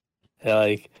 missions.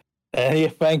 And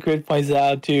Bancred points it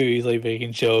out too. He's like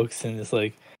making jokes, and it's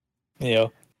like,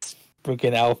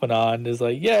 freaking Alphanon is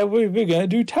like, "Yeah, we're gonna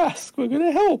do tasks. We're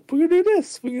gonna help. We're gonna do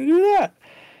this. We're gonna do that."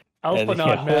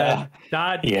 Alphanon, man.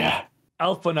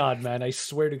 Alphanon, man. I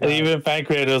swear to God. And even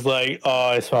Bancred was like,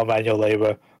 "Oh, it's my manual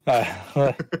labor."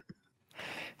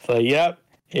 It's like, "Yep,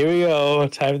 here we go.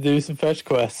 Time to do some fetch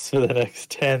quests for the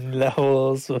next 10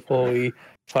 levels before we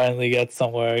finally get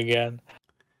somewhere again."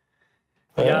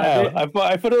 But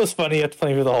I thought it was funny after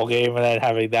playing through the whole game and then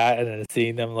having that and then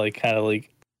seeing them like kind of like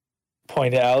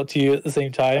point it out to you at the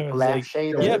same time.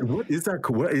 What is that?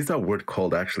 What is that word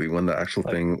called actually? When the actual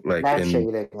thing like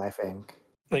shading, I think.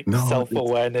 Like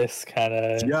self-awareness kind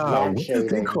of. Yeah, what's that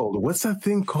thing called? What's that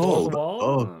thing called?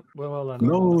 No,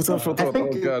 it's not from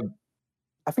oh God.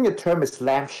 I think the term is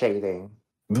lamp shading.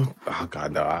 No, oh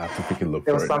God, no! I have to take a look.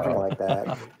 It was something like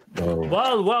that.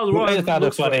 Well, it's kind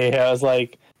of funny. I was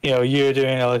like, you're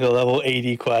doing like a level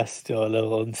 80 quest or a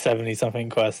level 70 something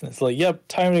quest, and it's like, yep,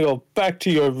 time to go back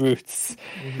to your roots.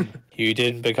 You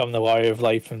didn't become the Warrior of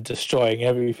Light from destroying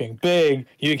everything big.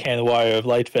 You became the Warrior of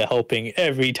Light for helping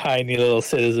every tiny little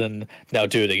citizen. Now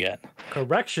do it again.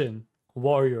 Correction,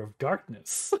 Warrior of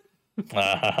Darkness.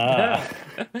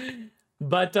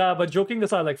 But joking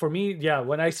aside, like for me,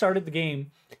 when I started the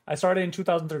game, I started in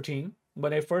 2013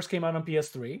 when it first came out on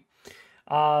PS3.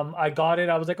 I got it.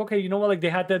 I was like, okay, you know what? Like they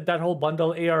had that whole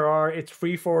bundle ARR. It's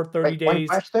free for 30 days. One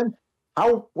question: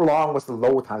 how long was the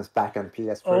load times back on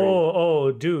PS3?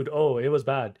 Oh, dude. Oh, it was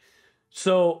bad.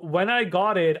 So when I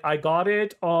got it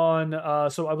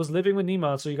on. So I was living with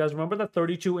Nima. So you guys remember that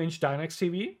 32-inch Dynex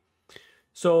TV?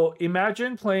 So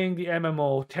imagine playing the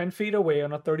MMO 10 feet away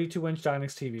on a 32-inch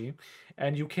Dynex TV,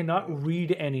 and you cannot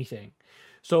read anything.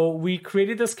 So we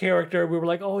created this character. We were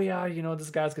like, oh yeah, this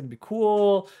guy's going to be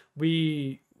cool.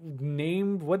 We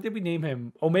named, what did we name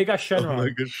him? Omega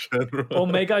Shenron.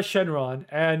 Omega Shenron.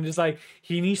 And it's like,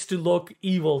 he needs to look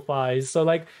evil thighs. So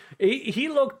like, he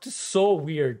looked so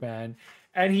weird, man.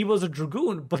 And he was a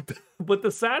Dragoon. But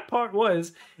the sad part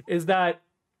is that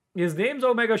his name's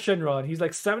Omega Shenron. He's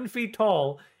like 7 feet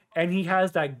tall. And he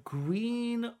has that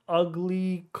green,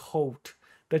 ugly coat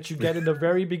that you get in the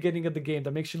very beginning of the game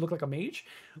that makes you look like a mage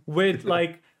with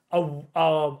like a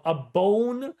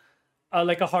bone,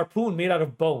 like a harpoon made out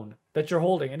of bone that you're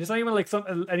holding. And it's not even like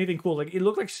anything cool. Like it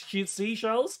looked like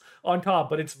seashells on top,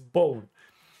 but it's bone.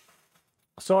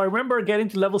 So I remember getting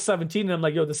to level 17 and I'm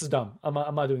like, yo, this is dumb. I'm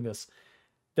not doing this.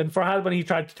 Then Farhad, when he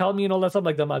tried to tell me and all that stuff, I'm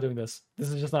like, I'm not doing this. This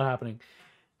is just not happening.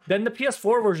 Then the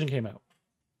PS4 version came out.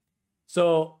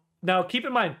 So now, keep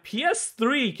in mind,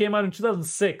 PS3 came out in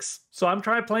 2006. So I'm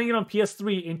trying playing it on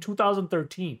PS3 in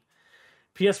 2013.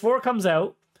 PS4 comes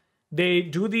out. They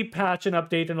do the patch and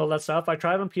update and all that stuff. I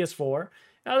tried it on PS4.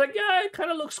 And I was like, yeah, it kind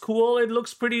of looks cool. It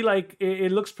looks pretty,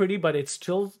 it looks pretty, but it's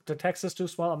still, the text is too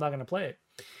small. I'm not going to play it.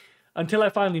 Until I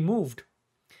finally moved.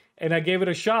 And I gave it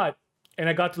a shot. And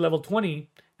I got to level 20.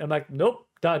 And I'm like, nope,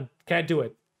 done. Can't do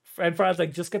it. And Frad's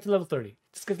like, just get to level 30.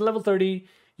 Just get to level 30.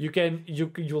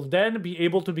 You'll then be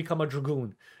able to become a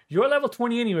Dragoon. You're level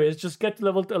 20 anyways. Just get to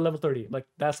level 30. Like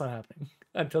that's not happening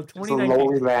until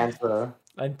 2019.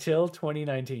 Until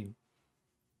 2019,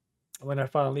 when I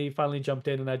finally jumped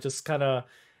in, and I just kind of,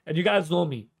 and you guys know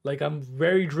me. Like I'm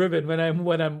very driven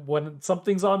when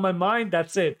something's on my mind.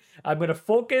 That's it. I'm gonna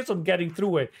focus on getting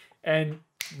through it. and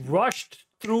rushed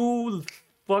through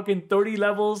fucking 30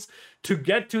 levels to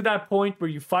get to that point where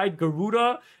you fight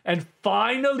Garuda, and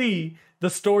finally the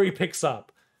story picks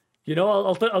up. You know,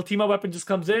 Ultima Weapon just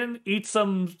comes in, eats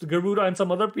some Garuda and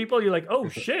some other people. You're like, oh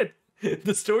shit,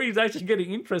 the story is actually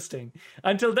getting interesting.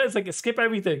 Until then, it's like, skip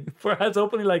everything. For has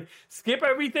opening, like, skip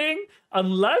everything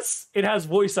unless it has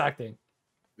voice acting.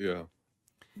 Yeah.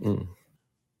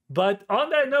 But on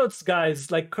that notes,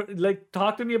 guys, like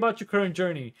talk to me about your current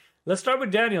journey. Let's start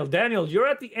with Daniel. Daniel, you're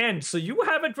at the end, so you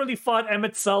haven't really fought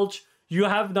Emmett Selch. You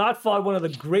have not fought one of the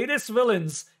greatest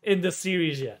villains in the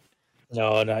series yet.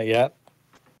 No, not yet.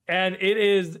 And it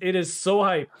is so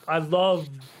hype. I love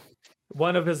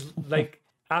one of his, like,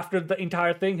 after the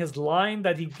entire thing, his line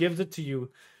that he gives it to you.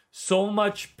 So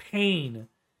much pain.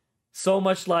 So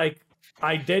much like,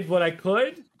 I did what I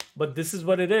could, but this is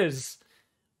what it is.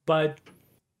 But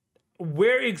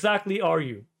where exactly are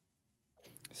you?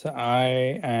 So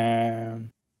I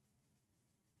am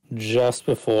just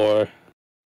before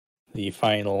the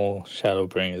final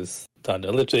Shadowbringers done.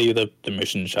 Literally the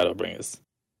mission Shadowbringers.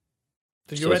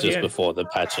 So So you're it's at the just end. before the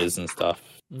patches and stuff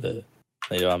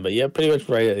later on. But yeah, pretty much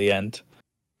right at the end.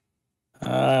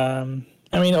 I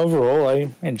mean, overall, I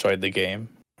enjoyed the game.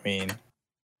 I mean,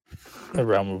 the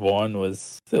Realm Reborn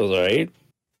was alright.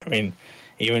 I mean,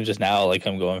 even just now, like,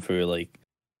 I'm going through, like,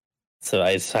 so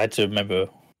I just had to remember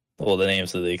all the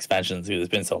names of the expansions because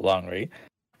it's been so long, right?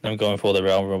 I'm going for all the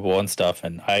Realm Reborn stuff,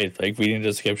 and I, like, reading the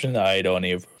description, I don't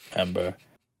even remember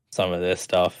some of this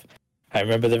stuff. I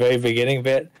remember the very beginning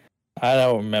bit. I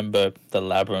don't remember the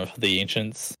Labyrinth of the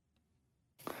Ancients.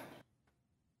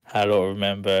 I don't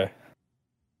remember.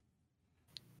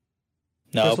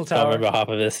 No, Crystal I Tower. don't remember half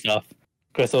of this stuff.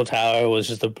 Crystal Tower was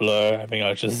just a blur. I think I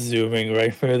was just zooming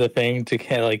right through the thing to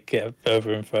get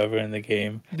further and further in the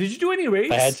game. Did you do any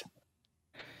raids? I had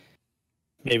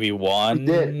maybe one. We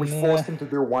did. We forced him to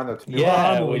do one or two.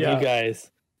 Yeah, Ramu, with yeah. you guys.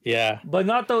 Yeah. But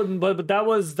not the but that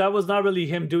was not really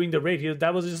him doing the raid.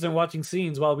 That was just him watching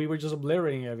scenes while we were just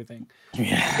obliterating everything.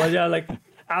 Yeah. But yeah, like,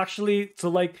 actually, so,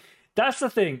 like, that's the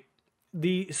thing.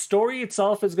 The story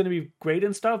itself is going to be great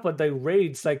and stuff, but the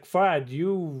raids, like, Frad,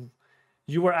 you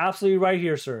were absolutely right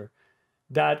here, sir.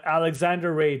 That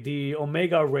Alexander raid, the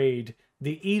Omega raid,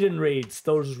 the Eden raids,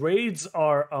 those raids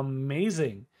are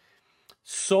amazing.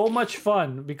 So much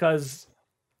fun because,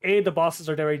 A, the bosses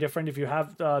are very different. If you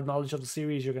have knowledge of the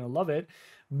series, you're going to love it.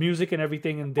 Music and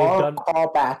everything, and they've All done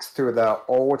callbacks to the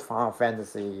old Final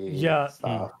Fantasy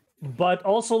stuff. But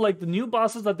also, like, the new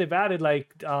bosses that they've added,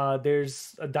 like,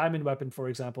 there's a diamond weapon, for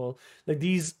example. Like,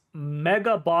 these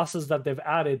mega bosses that they've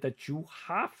added that you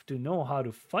have to know how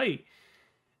to fight.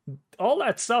 All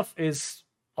that stuff is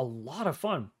a lot of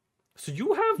fun. So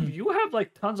you have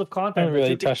like tons of I content. haven't that really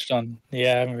you can- touched on.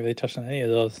 Yeah, I haven't really touched on any of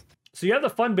those. So you have the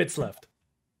fun bits left.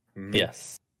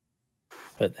 Yes.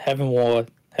 But Heaven's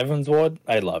Ward,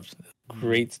 I loved.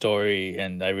 Great story,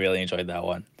 and I really enjoyed that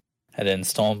one. And then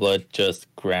Stormblood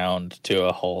just ground to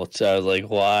a halt. I was like,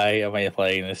 why am I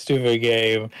playing this stupid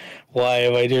game? Why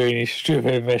am I doing these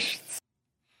stupid missions?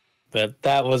 But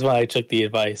that was when I took the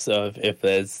advice of, if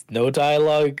there's no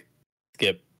dialogue,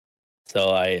 skip. So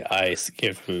I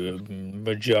skipped through the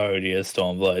majority of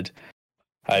Stormblood.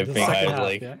 I The think I second was half,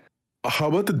 like, yeah. How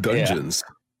about the dungeons?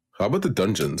 How about the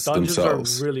dungeons Dungeons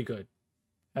themselves? are really good.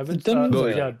 Haven't dungeons are-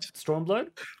 yeah, Stormblood?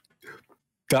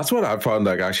 That's what I found,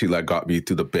 like, actually, like, got me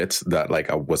to the bits that, like,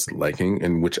 I wasn't liking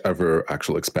in whichever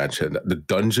actual expansion. The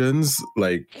dungeons,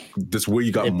 like, this where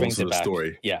you got it most brings of it the back.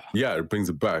 story. Yeah. Yeah, it brings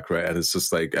it back, right? And it's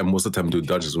just like, and most of the time doing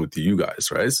dungeons with you guys,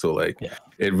 right? So, like, Yeah.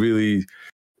 it really,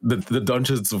 the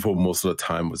dungeons for most of the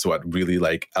time was what really,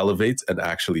 like, elevates and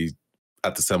actually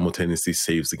at the simultaneously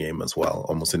saves the game as well,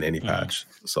 almost in any patch.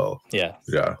 So, Yeah.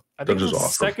 yeah, I think dungeons the are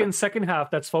awesome. second half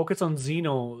that's focused on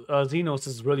Xenos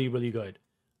is really, really good.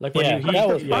 Like, when Yeah, you that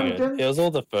was yeah. pretty good. It was all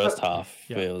the first half.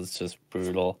 Yeah. It was just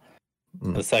brutal.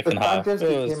 Mm. The The second half, it dungeons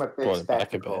was became a big brought it back a bit.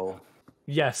 spectacle.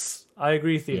 Yes, I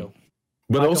agree, Theo.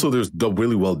 But I also, there's the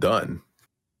really well done.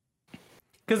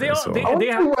 Because they Yeah, all so- they, Oh, they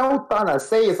have well done. I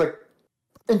say it's like,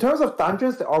 in terms of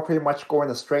dungeons, they all pretty much go in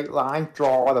a straight line,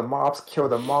 draw all the mobs, kill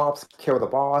the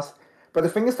boss. But the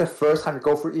thing is, the first time you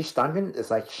go through each dungeon, it's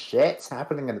like shit's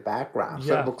happening in the background.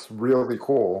 So Yeah. it looks really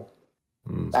cool.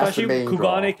 Mm. That's especially the main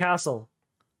draw. Kugane Castle.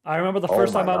 I remember the Oh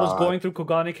first my time I was God. going through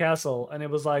Kugane Castle, and it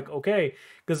was like, okay,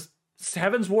 because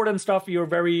Heaven's Ward and stuff, you're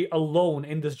very alone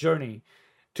in this journey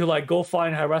to, like, go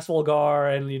find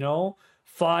Hyrule and, you know,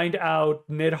 find out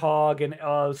Nidhogg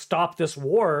and stop this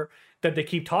war that they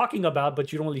keep talking about,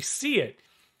 but you don't really see it.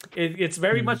 It's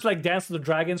very much like Dance of the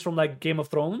Dragons from, like, Game of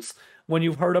Thrones, when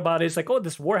you've heard about it, it's like, oh,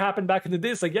 this war happened back in the day.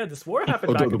 It's like, yeah, this war happened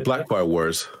Oh, back the in the day. Blackfire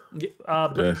Wars.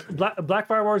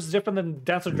 Blackfire Wars is different than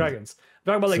Dance of Dragons.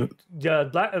 I'm talking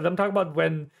about I'm talking about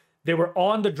when they were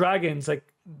on the dragons, like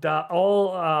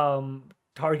all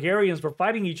Targaryens were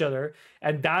fighting each other,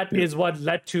 and that is what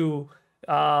led to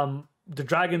the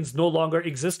dragons no longer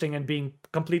existing and being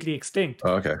completely extinct.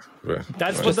 Oh, okay. Right.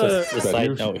 That's Right. what Just a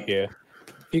side note here.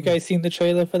 You guys seen the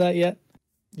trailer for that yet?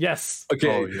 Yes. Okay.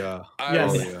 Oh yeah.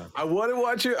 Yes. I want to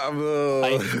watch it.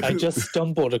 I just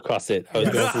stumbled across it. I was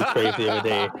going through Crave the other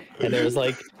day, and there was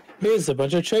like, here's a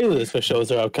bunch of trailers for shows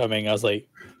that are upcoming. I was like,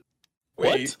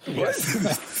 what? What?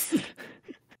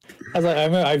 I was like, I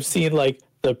remember I've seen like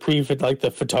the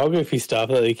the photography stuff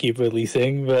that they keep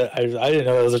releasing, but I didn't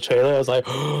know it was a trailer. I was like,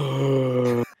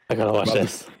 I gotta watch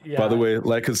this. Yeah. By the way,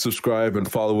 like and subscribe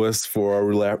and follow us for our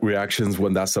reactions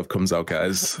when that stuff comes out,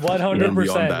 guys. 100%.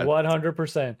 Beyond that.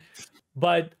 100%.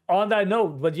 But on that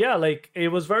note, but yeah, like it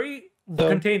was very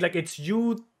contained. Like it's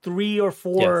you 3 or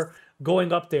 4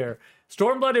 going up there.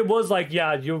 Stormblood, it was like,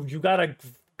 yeah, you gotta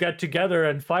get together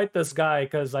and fight this guy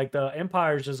because like the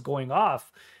Empire's just going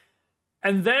off.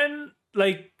 And then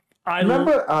like I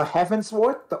remember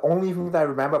Heavensward. The only thing that I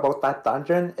remember about that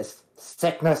dungeon is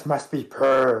sickness must be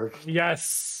purged.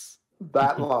 Yes.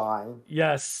 That line.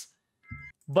 Yes.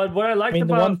 But what I liked the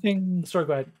about one thing. Sorry,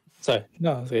 go ahead. Sorry,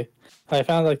 no, okay. I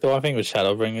found like the one thing with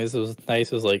Shadowbringers was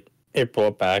nice was like it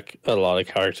brought back a lot of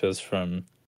characters from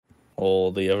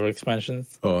all the other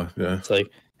expansions. Oh yeah. It's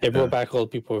like it brought back all the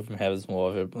people from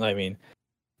Heavensward. I mean,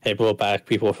 it brought back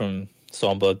people from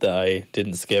Stormblood that I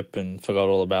didn't skip and forgot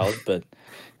all about, but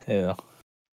you know,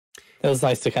 it was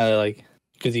nice to kind of like,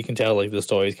 because you can tell like the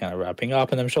story's kind of wrapping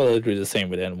up, and I'm sure they'll do the same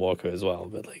with Endwalker as well.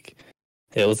 But like,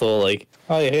 it was all like,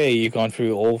 oh hey, you've gone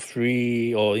through all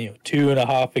 3 or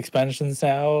 2.5 expansions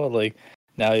now. Like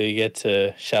now you get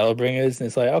to Shadowbringers, and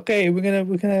it's like, okay, we're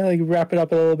gonna like wrap it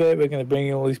up a little bit. We're gonna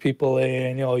bring all these people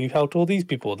in. You've helped all these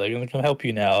people. They're gonna come help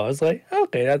you now. I was like,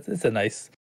 okay, it's a nice,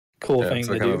 cool thing It's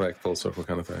to kind do. of like full circle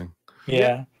kind of thing.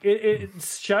 Yeah.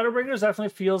 Shadowbringers definitely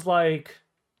feels like,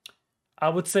 I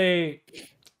would say,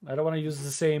 I don't want to use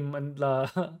the same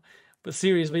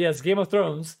series, but yes, Game of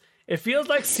Thrones. It feels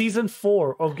like season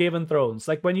 4 of Game of Thrones.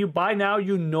 Like when you buy now,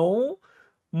 you know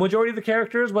majority of the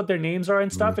characters, what their names are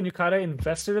and stuff, and you kind of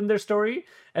invested in their story,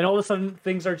 and all of a sudden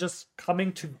things are just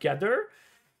coming together,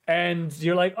 and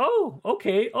you're like, oh,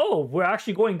 okay, oh, we're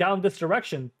actually going down this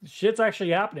direction. Shit's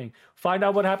actually happening. Find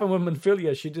out what happened with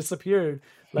Monfilia. She disappeared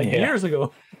years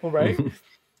ago, right?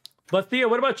 But Thea,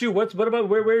 what about you? What about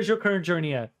where's your current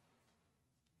journey at?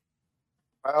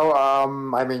 Well,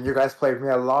 I mean, you guys played me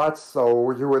a lot,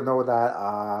 so you would know that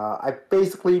I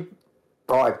basically,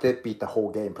 I did beat the whole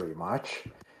game pretty much.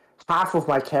 Half of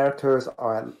my characters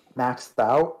are maxed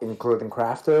out, including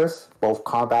crafters, both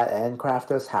combat and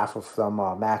crafters. Half of them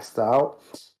are maxed out.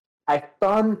 I've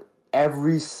done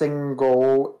every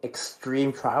single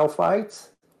extreme trial fights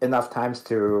enough times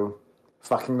to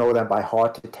fucking know them by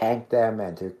heart, to tank them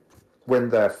and to win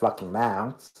the fucking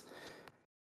mounts.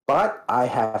 But I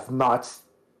have not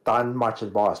done much in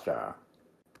boss jar.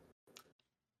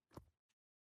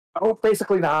 Oh,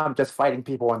 basically now I'm just fighting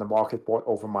people on the market board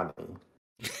over money.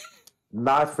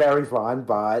 Not very fun,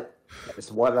 but it's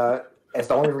it's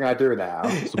the only thing I do now.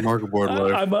 It's a market board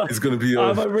life. He's gonna be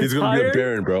a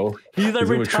baron, bro. He's a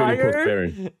retired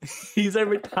baron. He's a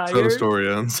That's how the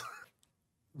story ends.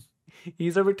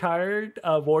 He's a retired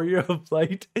warrior of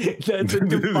light that's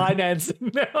into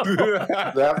financing now.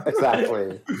 Yep,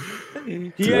 exactly.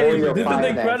 This is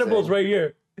the Incredibles right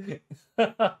here.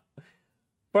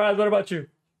 Brad, what about you?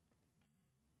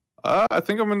 I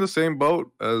think I'm in the same boat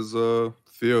as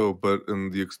Theo, but in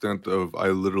the extent of I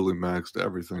literally maxed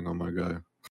everything on my guy.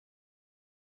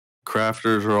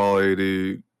 Crafters are all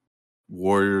 80,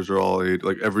 warriors are all 80.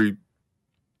 Like every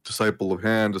disciple of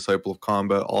hand, disciple of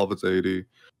combat, all of it's 80.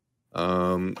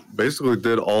 Basically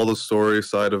did all the story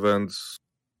side events.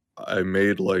 I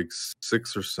made like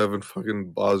 6 or 7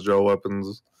 fucking boss jaw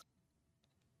weapons.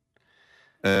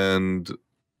 And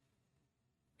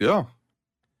yeah.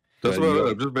 That's about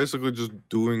it. I'm just basically just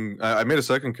doing. I made a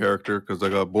second character because I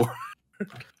got bored.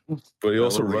 But you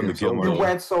also run the guild. You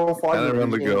went so far, And I you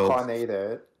run the guild.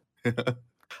 reincarnated.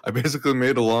 I basically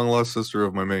made a long lost sister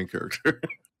of my main character.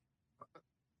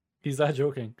 He's not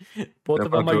joking. Both I'm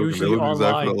of them not are joking. They usually look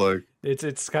exactly online. alike.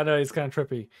 It's kind of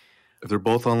trippy. If they're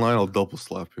both online, I'll double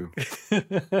slap you.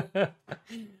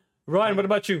 Ryan, what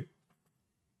about you?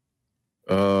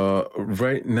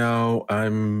 Right now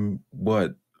I'm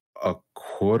a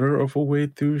quarter of a way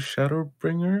through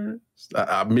Shadowbringers.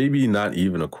 Maybe not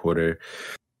even a quarter.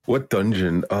 What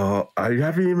dungeon? I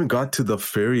haven't even got to the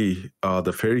fairy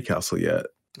castle yet.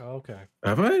 Okay.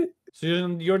 Have I? So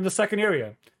you're in the second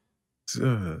area.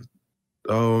 Yeah,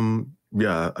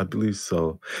 I believe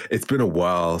so. It's been a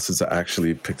while since I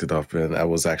actually picked it up, and I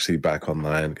was actually back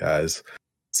online, guys.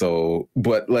 So,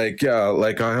 but like, yeah,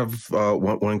 like I have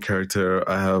one character.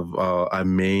 I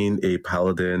main a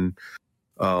paladin.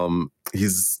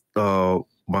 He's my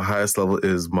highest level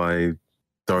is my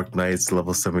Dark Knight's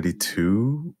level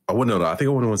 72. I wouldn't know. I think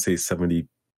I want to say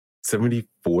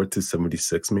 74 to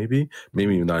 76, maybe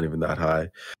not even that high.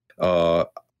 I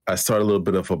start a little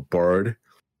bit of a bard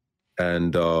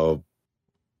and a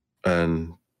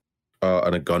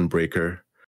gunbreaker,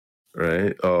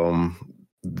 right?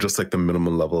 Just like the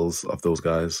minimum levels of those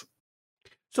guys.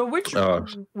 So which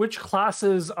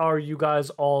classes are you guys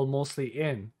all mostly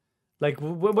in? Like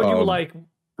what do you like?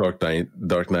 Dark Knight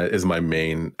is my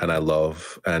main, and I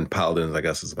love, and Paladin, I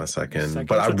guess, is my second.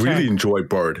 But I so really 10. enjoy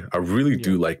Bard. I really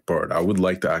do like Bard. I would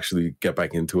like to actually get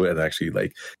back into it and actually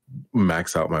like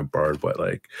max out my Bard, but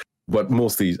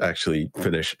mostly actually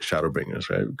finish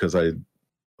Shadowbringers, right? Because I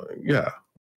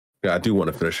do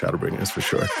want to finish Shadowbringers for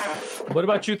sure. What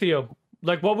about you, Theo?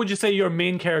 Like, what would you say your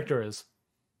main character is?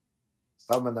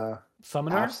 Summoner.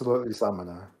 Summoner? Absolutely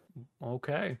summoner.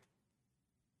 Okay.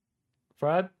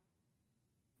 Fred?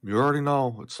 You already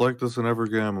know. It's like this in every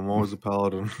game. I'm always a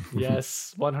paladin.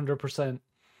 Yes, 100%.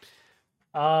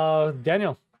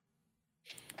 Daniel?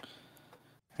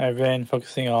 I've been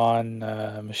focusing on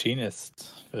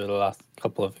Machinist for the last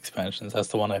couple of expansions. That's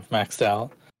the one I've maxed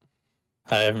out.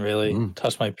 I haven't really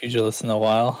touched my Pugilist in a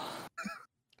while.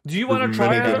 Do you want to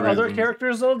try other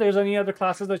characters, though? There's any other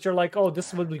classes that you're like, oh,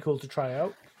 this would be cool to try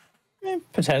out?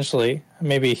 Potentially.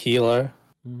 Maybe a healer.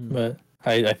 But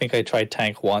I think I tried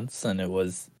tank once, and it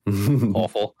was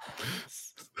awful.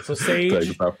 So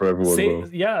Sage, for everyone,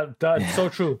 yeah, that's so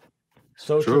true.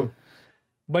 So true.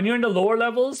 When you're in the lower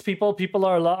levels, people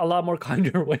are a lot more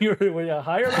kinder. When you're at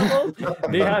higher levels,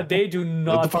 they do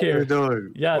not care.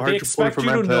 Yeah, they expect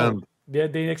you to know. Yeah,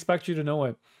 they expect you to know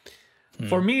it.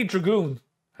 For me, Dragoon,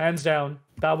 hands down,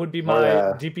 that would be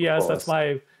my DPS.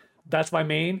 That's my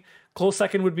main. Close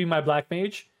second would be my Black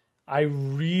Mage. I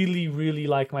really, really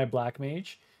like my Black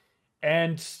Mage,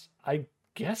 and I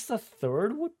guess the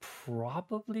third would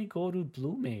probably go to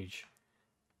Blue Mage.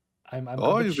 You've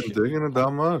been digging it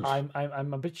that much.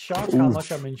 I'm a bit shocked how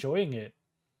much I'm enjoying it.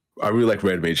 I really like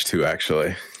Red Mage too,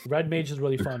 actually. Red Mage is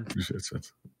really fun.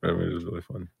 Red Mage is really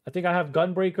fun. I think I have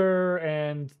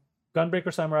Gunbreaker,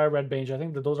 Samurai, Red Mage. I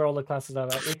think that those are all the classes that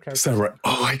I have 8 characters. Samurai.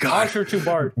 Oh my god. Archer 2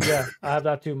 Bard. Yeah, I have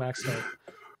that too maxed out.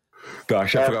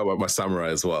 Gosh, I forgot about my Samurai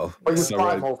as well. But you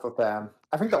tried most of them.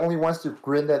 I think the only ones you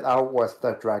grinded out was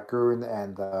the Dragoon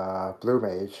and the Blue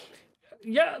Mage.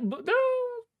 Yeah, but no,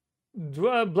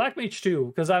 Black Mage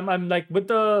too, because I'm like with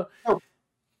the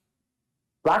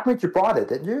Black Mage. You bought it,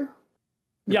 didn't you?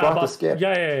 I bought the skip.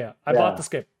 Yeah. I bought the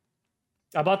skip.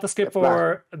 I bought the skip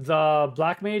for the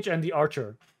Black Mage and the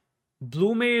Archer.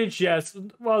 Blue Mage, yes.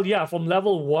 Well, yeah, from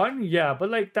level 1, yeah, but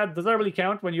like that does that really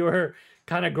count when you're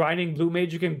kind of grinding Blue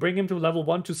Mage? You can bring him to level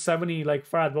 1 to 70. Like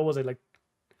Fred, what was it like?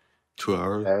 2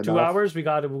 hours. 2 hours. We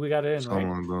got it in,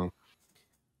 right?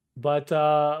 Like But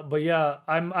yeah,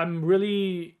 I'm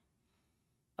really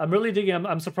digging.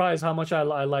 I'm surprised how much I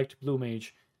liked Blue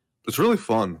Mage. It's really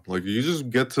fun. Like you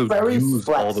just get to use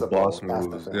all the boss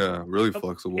moves. Yeah, really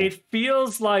flexible. It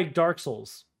feels like Dark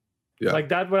Souls. Yeah. Like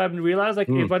that. What I've realized, like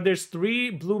when there's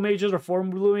 3 Blue Mages or 4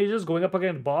 Blue Mages going up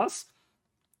against boss,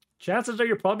 chances are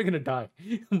you're probably gonna die.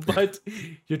 But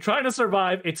you're trying to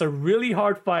survive. It's a really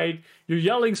hard fight. You're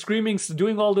yelling, screaming,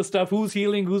 doing all this stuff. Who's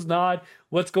healing? Who's not?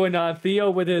 What's going on? Theo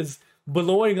with his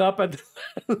blowing up at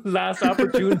the last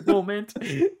opportune moment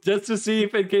just to see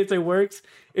if in case it works.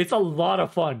 It's a lot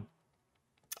of fun.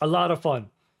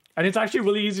 And it's actually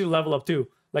really easy to level up too.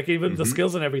 Like even the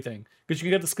skills and everything, because you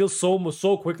can get the skills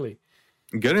so quickly.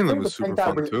 Getting them is super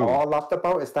fun too. All I loved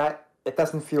about is that it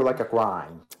doesn't feel like a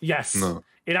grind. Yes,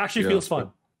 it actually feels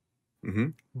fun.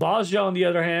 Bozja, on the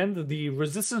other hand, the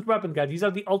resistance weapon guy. These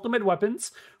are the ultimate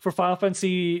weapons for Final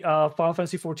Fantasy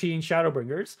 14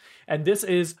 Shadowbringers, and this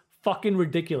is fucking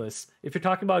ridiculous. If you're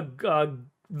talking about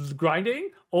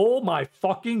grinding, oh my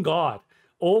fucking god,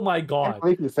 I can't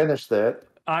believe you finished it.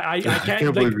 I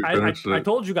can't believe I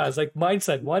told you guys, like,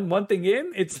 mindset. One thing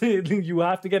in, it's you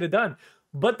have to get it done.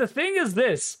 But the thing is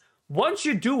this: once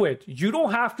you do it, you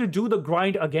don't have to do the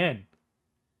grind again.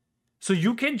 So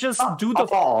you can just do the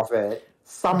all of it.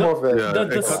 Some of it. Yeah,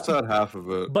 it cuts out half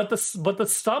of it. But the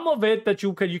sum of it that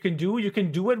you can do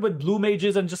it with Blue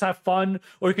Mages and just have fun,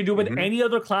 or you can do it with any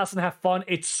other class and have fun.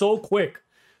 It's so quick.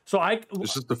 So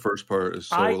It's just the first part is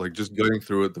so I- like just getting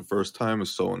through it the first time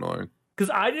is so annoying. because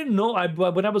I didn't know.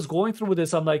 When I was going through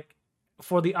this, I'm like,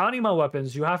 for the anima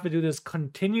weapons, you have to do this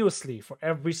continuously for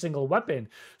every single weapon.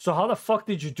 So how the fuck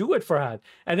did you do it, Farhad?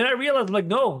 And then I realized, I'm like,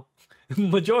 no,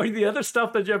 majority of the other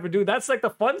stuff that you ever do, that's like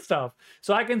the fun stuff.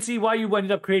 So I can see why you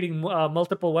ended up creating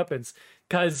multiple weapons,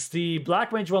 because the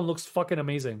Black Mage one looks fucking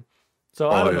amazing. So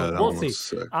I don't know. We'll see.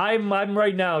 Sick. I'm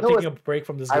right now taking a break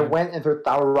from this game. I went into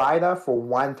Dalrider for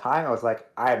one time. I was like,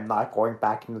 I am not going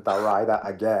back into Dalrider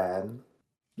again.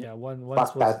 Yeah, one.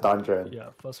 Fuck that dungeon. Yeah,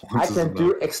 first one. I can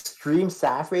do Extreme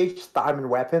Savage Diamond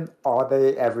Weapon all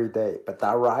day, every day. But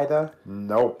Dalrider,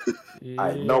 nope.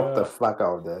 I nope the fuck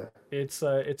out of there. It's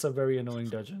a very annoying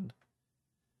dungeon.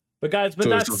 But guys,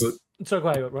 that's so go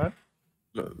ahead, right?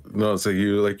 No, so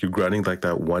you're grinding like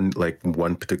that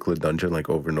one particular dungeon like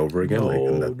over and over again.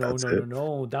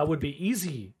 No. That would be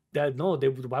easy.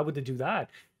 Why would they do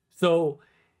that? So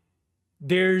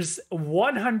there's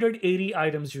 180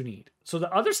 items you need. So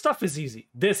the other stuff is easy.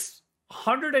 This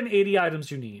 180 items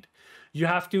you need.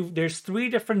 There's 3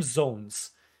 different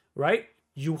zones, right?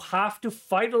 You have to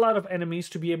fight a lot of enemies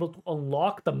to be able to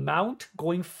unlock the mount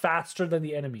going faster than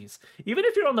the enemies. Even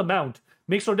if you're on the mount,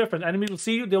 makes no difference. Enemies will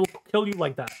see you, they'll kill you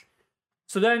like that.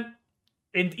 So then,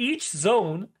 in each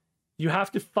zone, you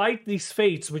have to fight these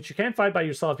fates, which you can't fight by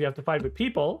yourself. You have to fight with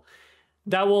people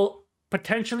that will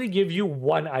potentially give you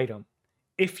 1 item.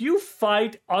 If you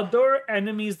fight other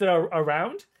enemies that are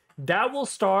around, that will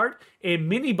start a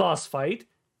mini boss fight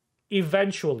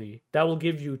eventually. That will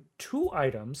give you 2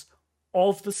 items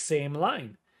of the same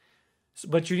line.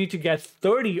 But you need to get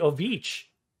 30 of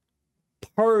each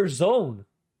per zone.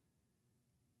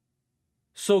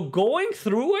 So going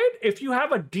through it, if you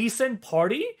have a decent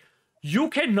party, you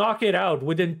can knock it out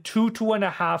within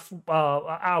 2.5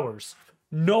 hours.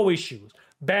 No issues.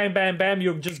 Bam, bam, bam.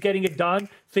 You're just getting it done.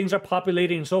 Things are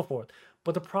populating and so forth.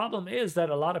 But the problem is that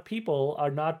a lot of people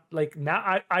are not like,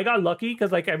 now I got lucky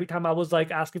because like every time I was like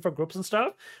asking for groups and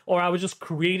stuff, or I was just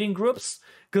creating groups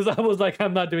because I was like,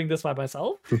 I'm not doing this by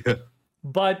myself.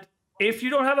 But if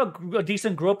you don't have a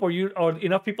decent group or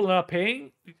enough people are not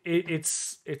paying,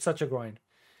 it's such a grind.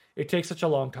 It takes such a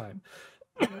long time.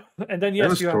 And then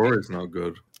the story is not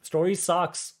good. Story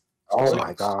sucks. Oh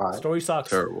my god. Story sucks.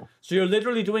 Terrible. So you're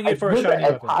literally doing it for a shiny the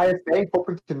weapon. entire thing,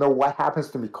 hoping to know what happens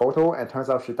to Mikoto, and turns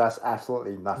out she does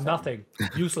absolutely nothing. Nothing.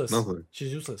 Useless. Nothing.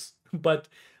 She's useless. But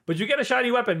you get a shiny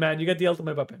weapon, man. You get the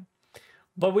ultimate weapon.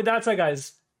 But with that said,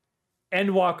 guys,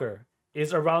 Endwalker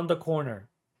is around the corner.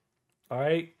 All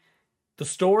right? The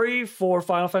story for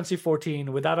Final Fantasy XIV,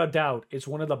 without a doubt, is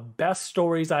one of the best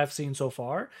stories I've seen so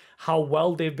far. How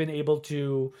well they've been able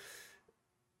to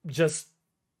just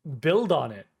build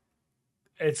on it.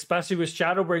 Especially with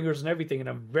Shadowbringers and everything. And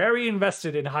I'm very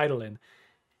invested in Heidelin.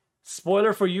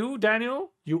 Spoiler for you,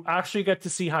 Daniel, you actually get to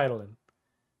see Heidelin.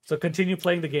 So continue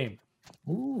playing the game.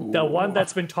 Ooh. The one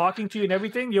that's been talking to you and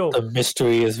everything, yo. The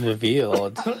mystery is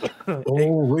revealed.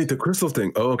 Oh wait, the crystal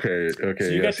thing. Oh, okay. So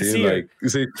you get to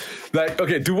see like,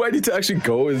 okay. Do I need to actually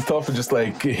go and stuff and just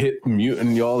like hit mute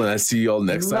and y'all, and I see y'all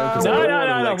next time? 'Cause No.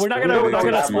 like, We're not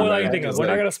gonna spoil man. anything. Just We're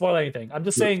not like- gonna spoil anything. I'm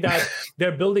just saying that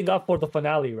they're building up for the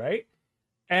finale, right?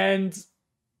 And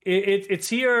it's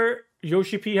here.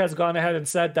 Yoshi P has gone ahead and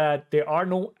said that there are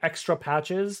no extra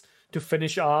patches to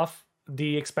finish off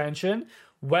the expansion.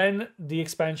 When the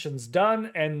expansion's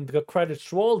done and the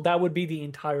credits roll, that would be the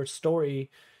entire story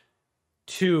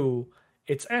to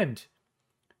its end.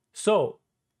 So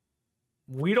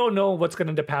we don't know what's going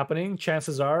to end up happening.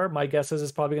 Chances are, my guess is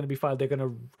it's probably going to be fine. They're going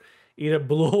to either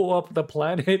blow up the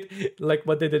planet like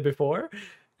what they did before,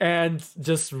 and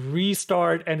just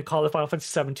restart and call it Final Fantasy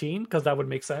 17, because that would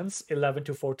make sense. 11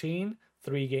 to 14,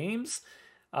 3 games.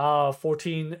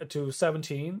 14 to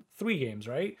 17, 3 games,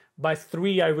 right? By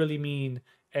 3, I really mean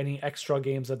any extra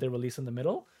games that they release in the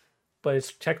middle. But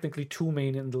it's technically 2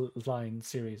 main in the line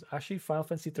series. Actually, Final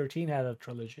Fantasy 13 had a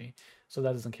trilogy, so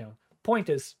that doesn't count. Point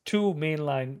is, 2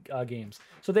 mainline games.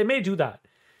 So they may do that.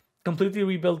 Completely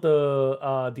rebuild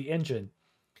the engine.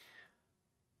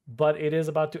 But it is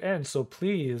about to end, so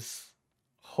please,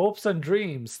 hopes and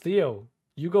dreams. Theo,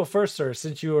 you go first, sir,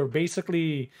 since you are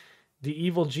basically the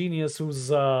evil genius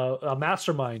who's a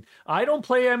mastermind. I don't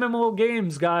play MMO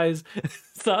games, guys.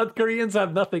 South Koreans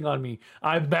have nothing on me.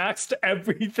 I've maxed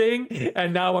everything,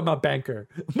 and now I'm a banker.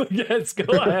 But yes,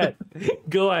 go ahead.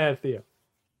 Go ahead, Theo.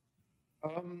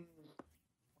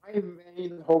 My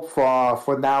main hope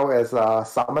for now is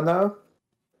Summoner.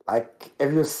 Like,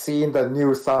 if you've seen the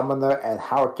new Summoner and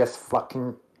how it gets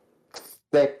fucking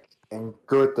thick and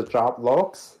good the job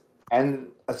looks, and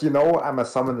as you know, I'm a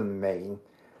Summoner main.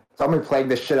 So I'm playing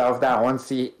the shit out of that. I want to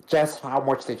see just how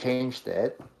much they changed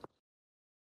it.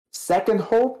 Second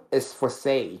hope is for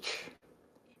Sage.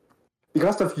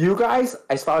 Because of you guys,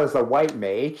 I started as a white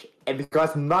mage, and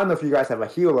because none of you guys have a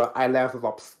healer, I leveled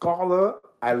up Scholar,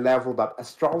 I leveled up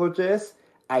Astrologist,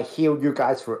 I healed you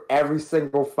guys for every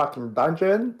single fucking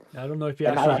dungeon. I don't know if you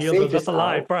actually healed them. That's a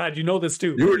lie, Brad. You know this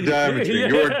too. You were damaging.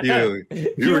 You weren't healing.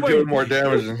 You were doing more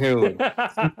damage than healing.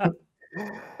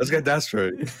 Let's get that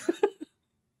straight.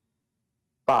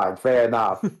 Fine, fair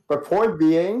enough. But point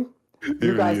being,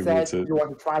 you guys said admits it. you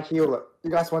want to try healer. You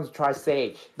guys want to try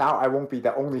Sage. Now I won't be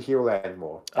the only healer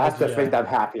anymore. That's the thing that I'm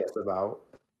happiest about.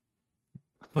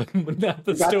 But not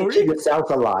the You got to story. keep yourself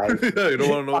alive. Yeah, you don't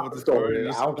want to know Fuck what the the story story.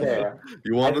 is. I don't care.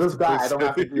 You want I us lose to that. play I don't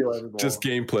have to Civ? heal anymore. Just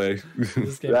gameplay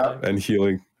This game Yeah. time. and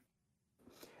healing.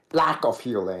 Lack of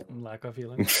healing. Lack of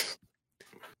healing.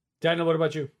 Daniel, what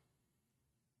about you?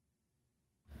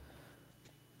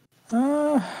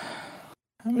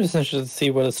 I'm just interested to see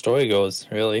where the story goes,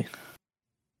 really.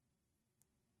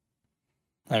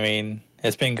 I mean,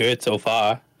 it's been good so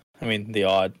far. I mean, the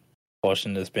odd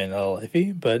portion has been a little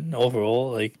iffy, but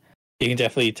overall, like, you can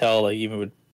definitely tell, like, even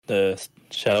with the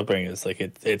Shadowbringers, like,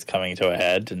 it's coming to a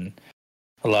head, and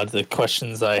a lot of the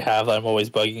questions I have, I'm always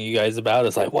bugging you guys about.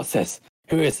 It's like, what's this?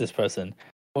 Who is this person?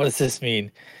 What does this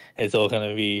mean? It's all going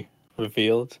to be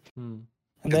revealed.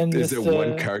 And then Is just, there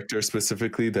one character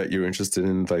specifically that you're interested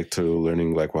in, like, to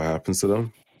learning, like, what happens to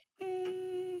them?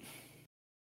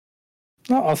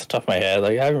 Not off the top of my head.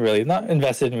 Like, I haven't really not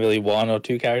invested in really one or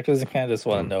two characters. I kind of just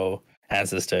want to know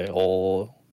answers to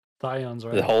all Scions,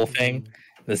 right? the whole thing,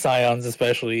 the Scions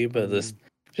especially, but just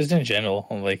in general.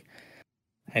 I'm like,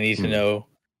 I need to know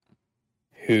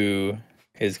who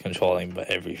is controlling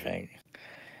everything.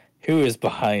 Who is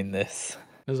behind this?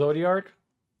 The Zodiark?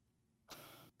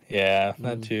 Yeah,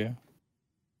 that too.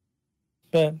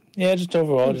 But yeah, just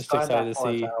overall, just excited to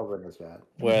see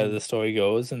where the story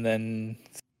goes, and then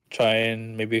try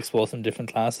and maybe explore some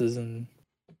different classes and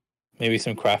maybe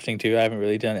some crafting too. I haven't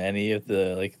really done any of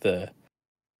the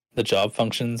job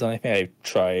functions. I think I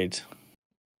tried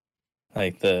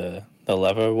like the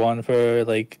lever one for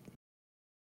like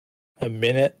a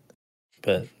minute,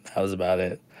 but that was about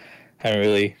it. I haven't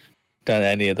really done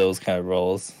any of those kind of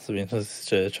roles, so I'm just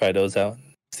to try those out,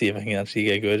 see if I can actually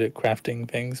get good at crafting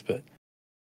things. But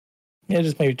yeah,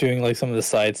 just maybe doing like some of the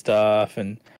side stuff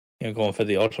and going for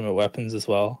the ultimate weapons as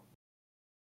well.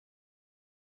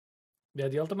 Yeah,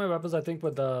 the ultimate weapons I think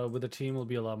with the team will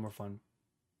be a lot more fun.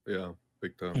 Yeah,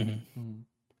 big time.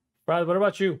 Brad, what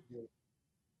about you?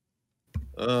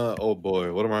 Oh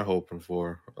boy, what am I hoping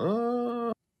for?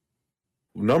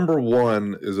 Number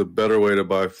one is a better way to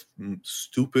buy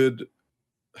stupid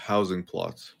housing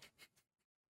plots.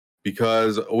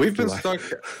 Because we've been stuck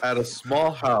at a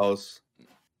small house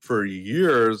for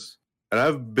years, and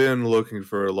I've been looking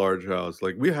for a large house.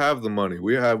 Like, we have the money.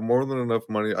 We have more than enough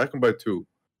money. I can buy two.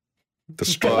 The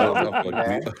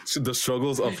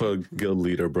struggles of a guild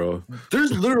leader, bro.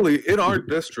 There's literally, in our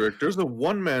district, there's a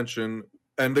one mansion,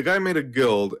 and the guy made a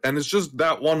guild, and it's just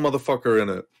that one motherfucker in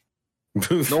it.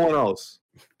 No one else.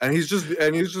 And he's just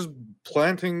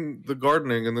planting the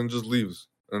gardening and then just leaves.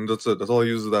 And that's it. That's all he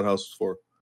uses that house for.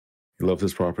 He loves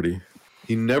his property.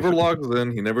 He never logs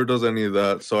in. He never does any of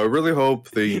that. So I really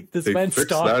hope they fix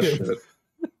that shit.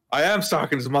 I am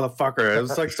stalking this motherfucker.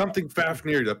 It's like something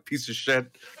Fafnir, that piece of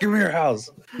shit. Give me your house.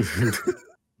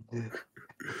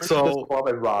 So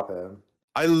and rob him.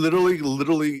 I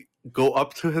literally go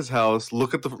up to his house,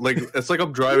 look at it's like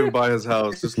I'm driving by his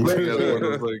house, just looking at it, and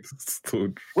I was like,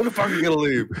 when the fuck are you gonna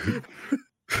leave?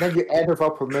 Then you enter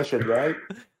without permission, right?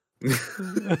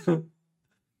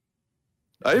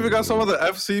 I even got some of the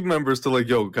FC members to like,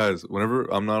 yo, guys, whenever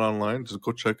I'm not online, just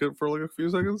go check it for like a few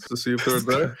seconds to see if they're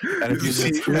there. And if you see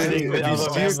he's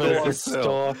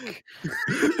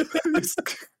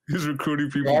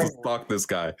recruiting people to stalk this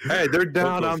guy. Hey, they're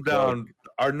down, I'm down.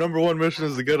 Our number one mission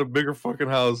is to get a bigger fucking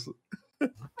house.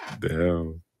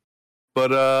 Damn.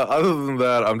 But other than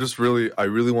that, I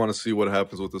really want to see what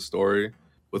happens with the story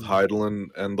with Heidelin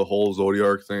and the whole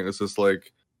Zodiark thing. It's just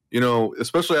like,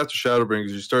 especially after Shadowbringers,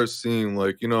 you start seeing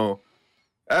like,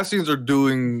 Ascians are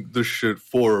doing this shit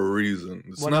for a reason.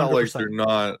 It's 100%. Not like they're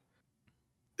not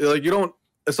like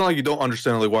it's not like you don't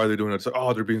understand like why they're doing it. It's like,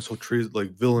 oh, they're being so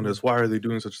like villainous. Why are they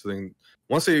doing such a thing?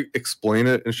 Once they explain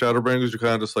it in Shadowbringers, you're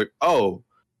kind of just like, oh,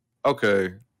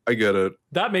 okay, I get it.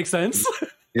 That makes sense.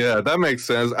 Yeah, that makes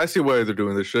sense. I see why they're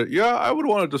doing this shit. Yeah, I would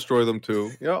want to destroy them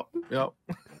too. Yeah.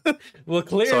 Well,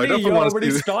 clearly you're already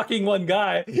stalking one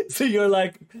guy, so you're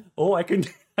like, oh, I can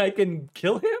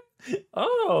kill him.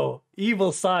 Oh,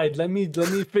 evil side. Let me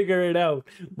figure it out.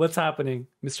 What's happening,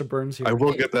 Mr. Burns here? I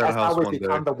will get that That's house how we one day.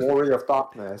 become the warrior of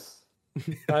darkness.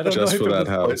 I don't Just know for if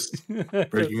that it was house.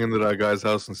 Breaking into that guy's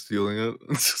house and stealing it,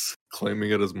 and just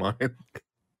claiming it as mine.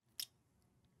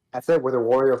 That's it. We're the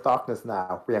warrior of darkness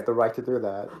now. We have the right to do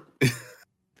that.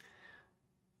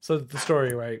 So the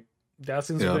story, right? That's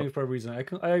in Yeah. for a reason. I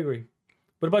agree.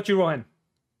 What about you, Rohan?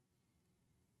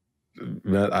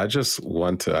 Man, I just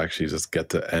want to actually just get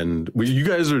to end. Well, you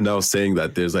guys are now saying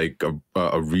that there's like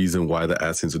a reason why the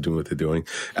Asians are doing what they're doing,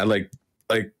 and like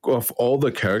of all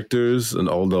the characters and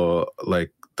all the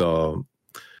like the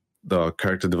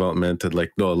character development and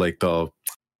like the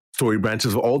story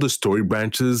branches, all the story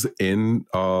branches in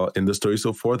the story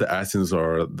so far, the Asians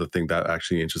are the thing that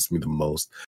actually interests me the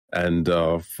most. And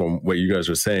from what you guys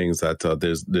are saying is that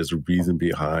there's a reason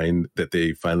behind that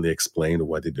they finally explained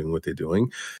why they're doing what they're doing.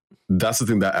 That's the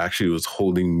thing that actually was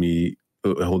holding the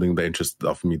interest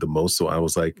of me the most. So I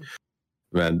was like,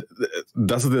 man,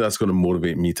 that's the thing that's going to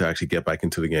motivate me to actually get back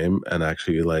into the game and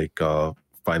actually like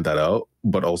find that out.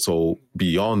 But also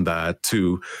beyond that,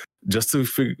 to just to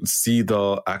see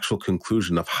the actual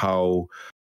conclusion of how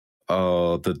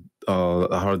how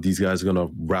these guys are going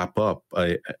to wrap up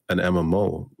an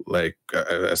MMO. Like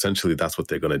essentially that's what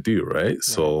they're going to do, right? Yeah.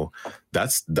 So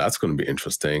that's going to be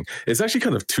interesting. It's actually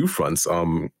kind of two fronts.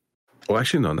 Well,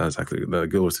 actually, no, not exactly. The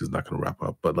Guild Wars is not going to wrap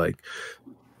up, but like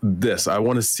this, I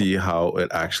want to see how it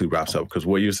actually wraps up. Because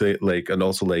what you say, like, and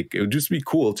also like, it would just be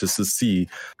cool just to see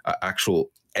an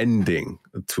actual ending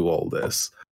to all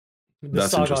this. That's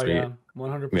saga, interesting. Yeah,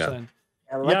 100%. Yeah.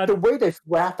 And like the way they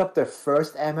wrapped up the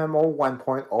first MMO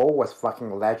 1.0 was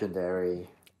fucking legendary.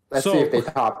 Let's see if they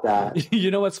top that.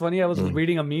 You know what's funny? I was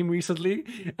reading a meme recently,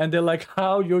 and they're like,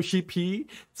 how Yoshi P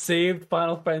saved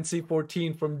Final Fantasy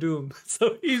 14 from Doom.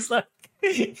 So he's like,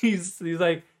 he's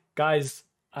like, guys,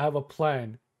 I have a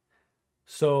plan.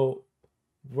 So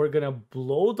we're gonna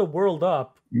blow the world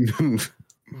up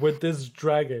with this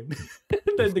dragon.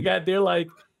 And then they're like,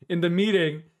 in the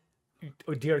meeting,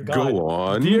 oh dear God, go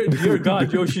on, dear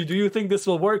God, Yoshi, do you think this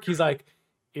will work? He's like,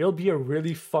 it'll be a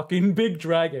really fucking big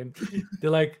dragon. They're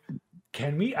like,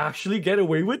 can we actually get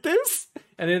away with this?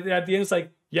 And then at the end, it's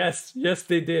like, yes,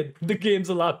 they did. The game's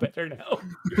a lot better now.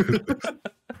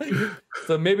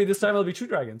 So maybe this time it'll be 2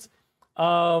 dragons.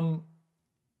 Yeah,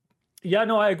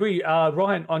 no, I agree.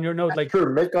 Rohan, on your note, that's like,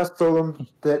 true. Make us tell them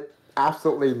that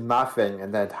absolutely nothing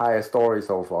in the entire story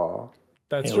so far.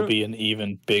 That's It'll true. be an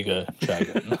even bigger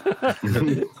dragon.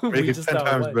 Make it 10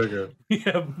 times bigger.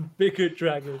 Yeah, bigger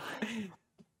dragon.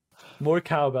 More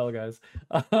cowbell, guys.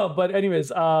 But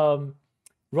anyways, Rohan,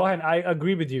 I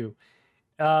agree with you.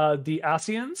 The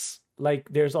Asians, like,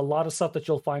 there's a lot of stuff that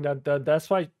you'll find out. That's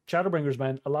why Shadowbringers,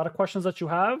 man, a lot of questions that you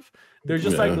have, they're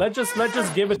just like, let's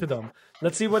just give it to them.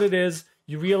 Let's see what it is.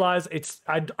 You realize it's.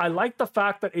 I like the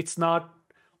fact that it's not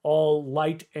all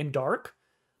light and dark,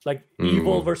 like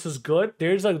evil versus good.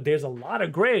 There's a lot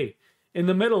of gray in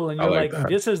the middle, and you're like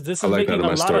this is making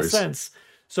a lot of sense.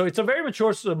 So it's a very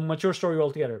mature story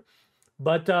altogether.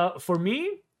 But for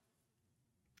me,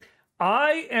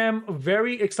 I am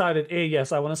very excited.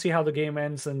 Yes, I want to see how the game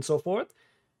ends and so forth.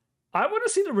 I want to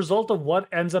see the result of what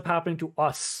ends up happening to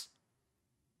us.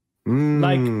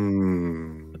 Like,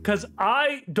 because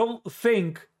I don't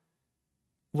think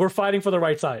we're fighting for the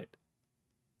right side.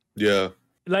 Yeah.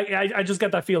 Like, I just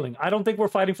get that feeling. I don't think we're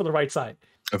fighting for the right side.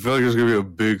 I feel like there's going to be a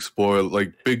big spoil,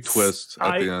 like big twist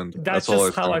at the end. That's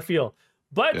just how I feel.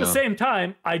 But at the same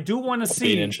time, I do want to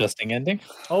see an interesting ending.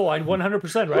 Oh, I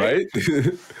 100%, right?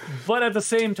 But at the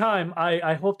same time,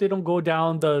 I hope they don't go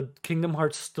down the Kingdom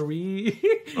Hearts 3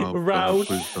 route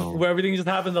where everything just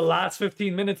happened the last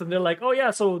 15 minutes and they're like, oh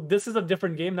yeah, so this is a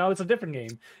different game. Now it's a different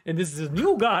game. And this is a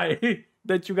new guy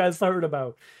that you guys heard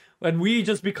about. And we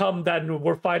just become that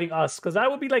we're fighting us. Because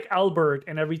that would be like Albert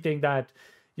and everything that,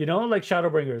 like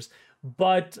Shadowbringers.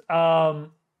 But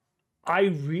I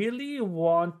really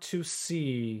want to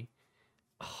see.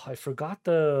 Oh, I forgot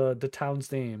the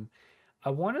town's name.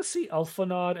 I want to see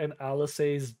Alphanaud and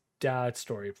Alisaie's dad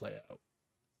story play out.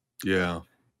 Yeah.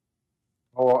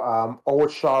 Or old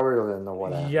Charlian or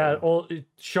whatever. Yeah, old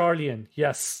Charlian.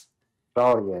 Yes.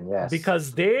 Charlian, yes.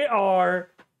 Because they are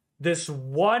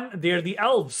they're the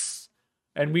elves,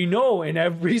 and we know in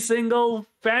every single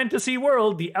fantasy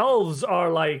world the elves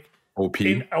are like OP.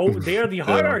 They're the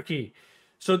hierarchy.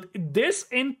 So this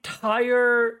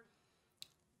entire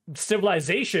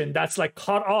civilization that's like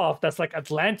cut off, that's like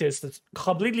Atlantis, that's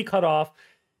completely cut off.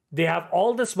 They have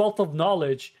all this wealth of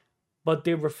knowledge, but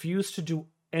they refuse to do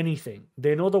anything.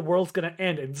 They know the world's going to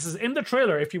end. And this is in the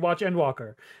trailer if you watch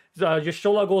Endwalker.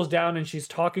 Yashola goes down and she's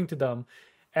talking to them.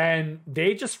 and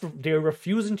they're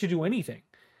refusing to do anything.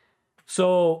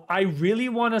 So I really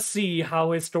want to see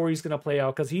how his story is going to play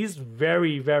out, because he's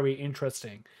very, very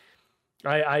interesting.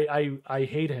 I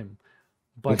hate him,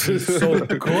 but he's so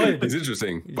good. He's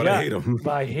interesting, but I hate him.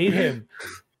 But I hate him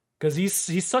because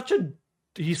he's such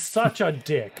a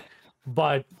dick.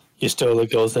 But You still the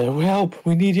girls there. Help!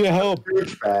 We need your help.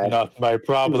 Not my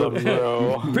problem,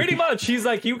 bro. pretty much, he's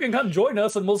like, you can come join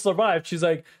us and we'll survive. She's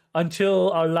like, until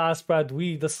our last breath,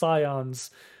 we the Scions,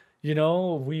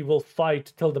 we will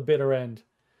fight till the bitter end.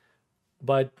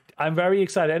 But I'm very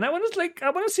excited, and I want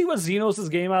to see what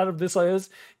Xenos' game out of this is,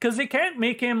 because they can't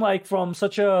make him like from he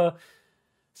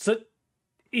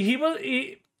was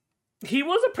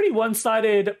a pretty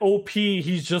one-sided OP.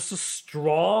 He's just a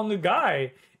strong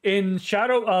guy in in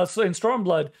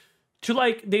Stormblood.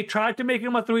 They tried to make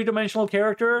him a three-dimensional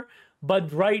character,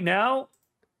 but right now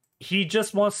he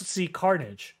just wants to see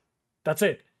carnage. That's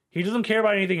it. He doesn't care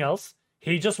about anything else.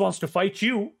 He just wants to fight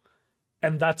you.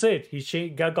 And that's it. He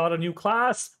got a new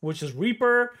class, which is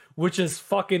Reaper, which is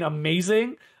fucking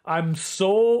amazing. I'm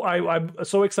so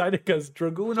excited because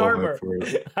Dragoon armor.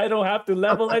 I don't have to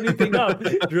level anything up.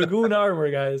 Dragoon armor,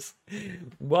 guys.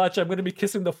 Watch, I'm gonna be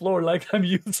kissing the floor like I'm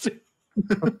used to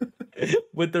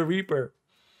with the Reaper.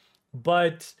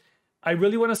 But I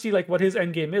really want to see like what his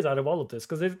end game is out of all of this,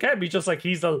 because it can't be just like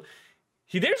there's no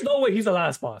way he's the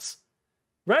last boss,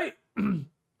 right?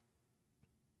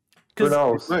 Who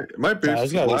knows? Might be.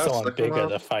 There's gotta be someone second bigger round.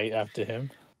 to fight after him.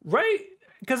 Right?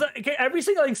 Because every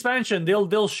single expansion,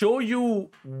 they'll show you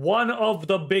one of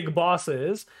the big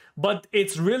bosses, but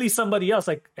it's really somebody else.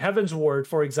 Like Heaven's Ward,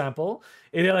 for example,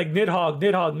 they're like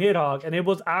Nidhogg, and it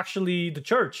was actually the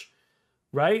church,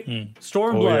 right?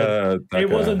 Stormblood. It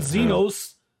wasn't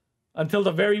Xenos until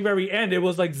the very, very end. It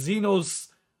was like Xenos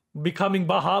becoming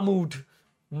Bahamut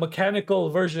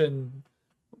mechanical version,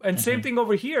 and same thing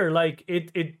over here. Like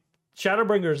it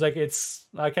Shadowbringers. Like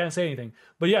I can't say anything,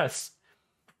 but yes.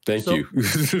 Thank you.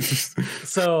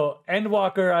 So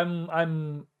Endwalker,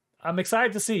 I'm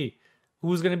excited to see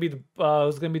who's gonna be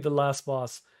the last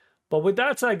boss. But with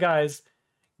that said, guys,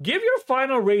 give your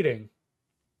final rating,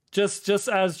 just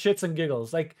as shits and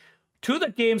giggles, like to the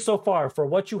game so far for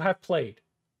what you have played.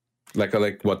 Like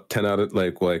what 10 out of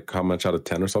like how much out of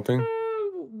 10 or something?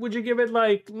 Would you give it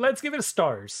let's give it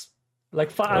stars, like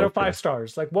 5 out of 5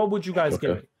 stars. Like what would you guys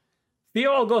give it?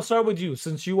 Theo, I'll go start with you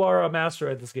since you are a master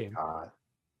at this game.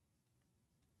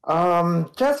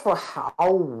 Just for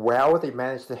how well they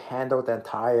managed to handle the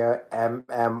entire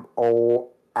MMO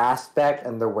aspect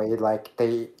and the way like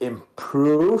they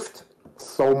improved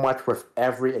so much with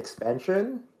every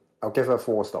expansion, I'll give it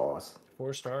 4 stars.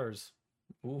 4 stars.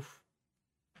 Oof.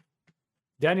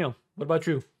 Daniel, what about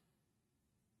you?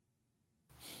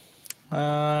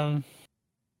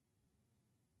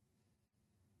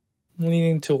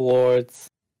 Leaning towards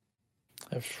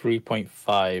a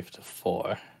 3.5 to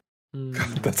 4.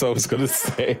 That's what I was gonna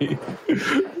say.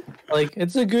 Like,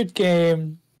 it's a good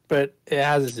game, but it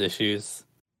has its issues.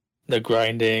 The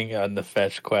grinding and the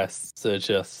fetch quests are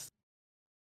just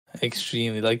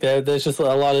extremely there's just a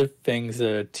lot of things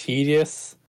that are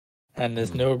tedious, and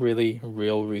there's no really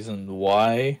real reason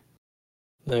why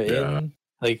they're in.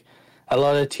 Like a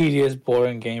lot of tedious,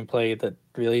 boring gameplay that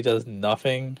really does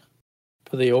nothing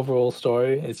for the overall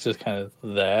story. It's just kind of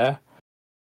there.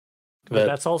 But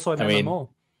that's also an MMO.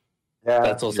 Yeah,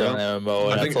 that's also an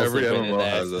MMO. And I think that's every also been MMO an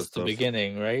has that since the stuff.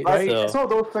 beginning, right? Like, it's one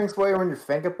of those things where when you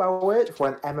think about it, for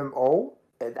an MMO,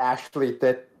 it actually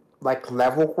did, like,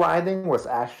 level grinding was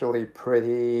actually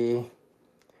pretty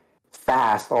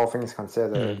fast, all things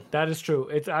considered. That is true.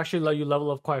 It's actually like you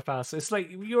level up quite fast. It's like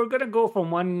you're gonna go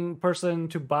from one person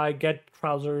to get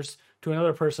trousers to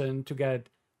another person to get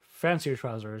fancier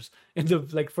trousers in the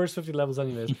like first 50 levels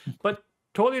anyways. But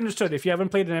totally understood if you haven't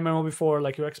played an MMO before,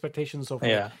 like your expectations so far.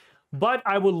 Yeah. But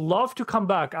I would love to come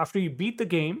back after you beat the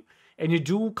game and you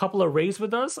do a couple of raids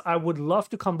with us. I would love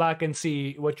to come back and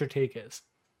see what your take is.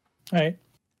 All right.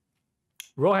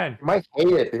 Rohan. You might hate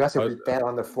it because you'll be dead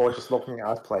on the floor just looking at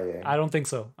us playing. I don't think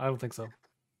so. Rohan.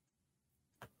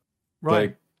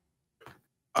 Like,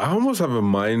 I almost have a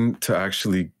mind to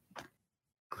actually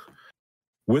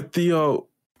with the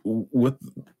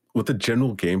with the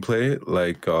general gameplay,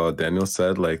 like Daniel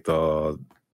said, like the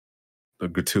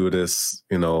gratuitous,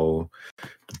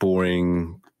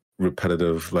 boring,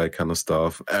 repetitive, like kind of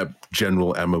stuff,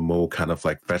 general MMO kind of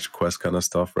like fetch quest kind of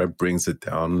stuff, right? Brings it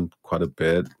down quite a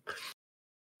bit,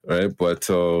 right? But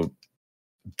the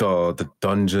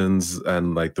dungeons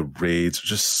and like the raids are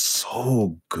just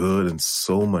so good and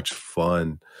so much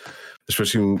fun,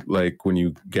 especially like when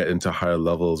you get into higher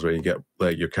levels where you get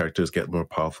like your characters get more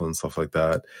powerful and stuff like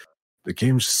that. The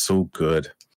game's so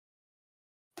good.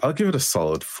 I'll give it a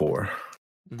solid 4.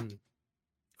 Mhm.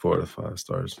 4 out of 5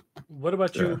 stars. What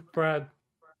about Yeah. you, Brad?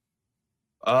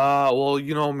 Well,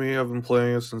 you know me, I've been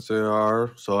playing it since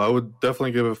AR, so I would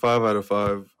definitely give it 5 out of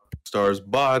 5 stars,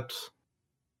 but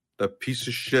that piece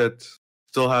of shit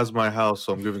still has my house,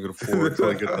 so I'm giving it a 4 until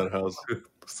I get that house.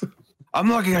 I'm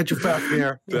looking at you,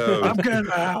 Fafnir. I'm getting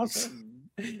my house.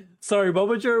 Sorry, what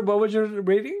was your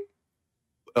rating?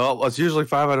 Well, it's usually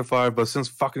 5 out of 5, but since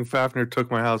fucking Fafnir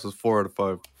took my house, it's 4 out of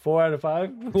 5. 4 out of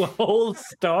 5? Whole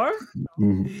star?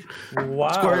 Mhm.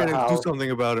 Wow. Square Enix, do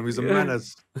something about him. He's a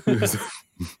menace. You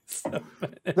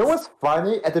know what's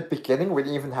funny? At the beginning, we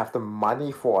didn't even have the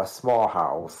money for a small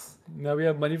house. Now we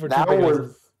have money for Now 2 big we're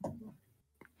houses.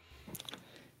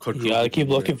 You gotta keep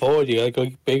looking forward. You gotta go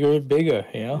bigger and bigger.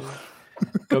 You know.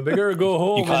 Go bigger or go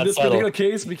home. In can't this settle. particular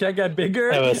case, we can't get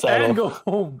bigger Never settle. and go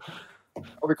home.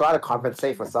 We gotta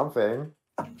compensate for something.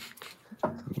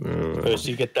 First,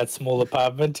 you get that small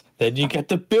apartment, then you get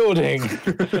the building.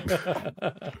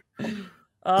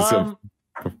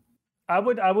 I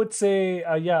would say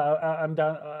I'm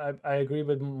down. I agree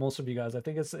with most of you guys. I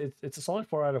think it's a solid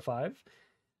 4 out of 5.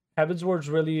 Heaven's Ward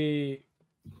really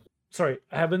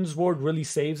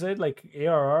saves it. Like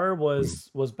ARR was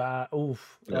bad.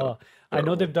 Oof. Yeah. I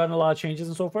know they've done a lot of changes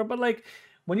and so forth, but like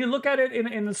when you look at it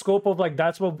in the scope of like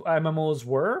that's what MMOs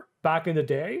were back in the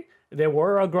day. They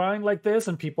were a grind like this,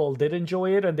 and people did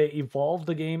enjoy it, and they evolved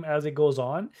the game as it goes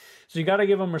on. So you got to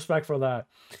give them respect for that.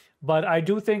 But I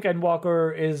do think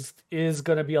Endwalker is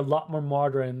going to be a lot more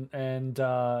modern, and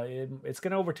it's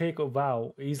going to overtake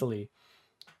WoW easily.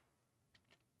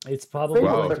 It's probably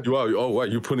Wow. Oh, what?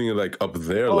 You're putting it like up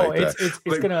there like that?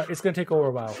 It's gonna take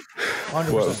over WoW.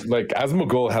 100%. Well, like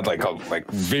Asmongold had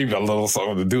like maybe a little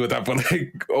something to do with that, but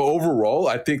like overall,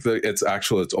 I think that it's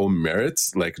its own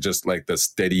merits, like just like the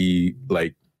steady,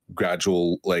 like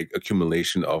gradual, like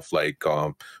accumulation of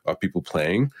of people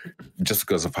playing, just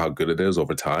because of how good it is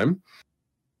over time.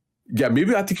 Yeah,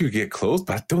 maybe I think you get close,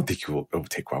 but I don't think you will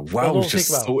overtake WoW. WoW is just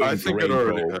so I think it ingrained,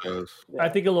 already bro. has. I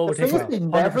think it'll The overtake thing is, WoW. they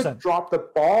never 100%. dropped the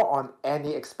ball on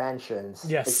any expansions.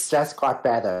 Yes. It just got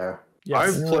better.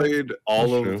 Yes. I've played all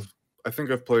That's of. true. I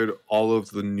think I've played all of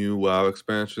the new WoW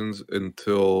expansions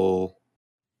until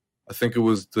I think it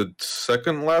was the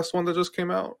second last one that just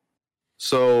came out.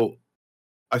 So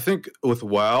I think with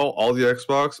WoW, all the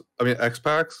Xbox, all the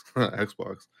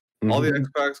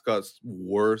X-Packs got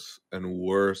worse and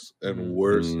worse and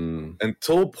worse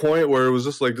until a point where it was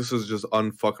just like, this is just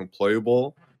unfucking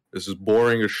playable. This is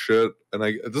boring as shit. And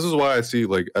this is why I see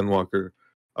like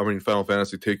Final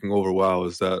Fantasy taking over WoW,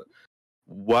 is that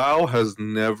WoW has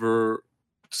never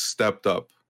stepped up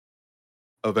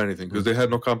of anything because they had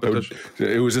no competition.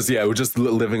 It was just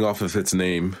living off of its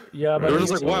name. Yeah, They but were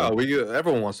just like, wow,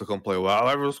 everyone wants to come play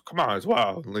WoW. Come on, it's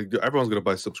WoW. Like everyone's gonna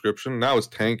buy subscription. Now it's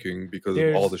tanking because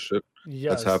of all the shit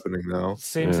that's happening now.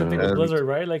 Same thing with Blizzard,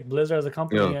 right? Like Blizzard as a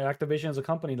company, Activision as a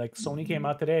company. Like Sony came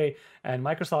out today and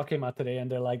Microsoft came out today, and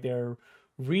they're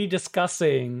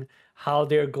rediscussing how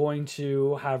they're going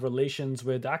to have relations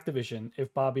with Activision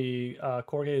if Bobby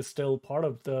Corge is still part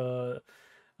of the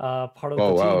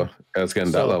the team. It's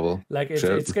getting that level. Like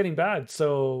it's getting bad.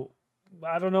 So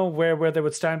I don't know where they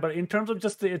would stand, but in terms of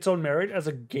just its own merit as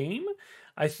a game,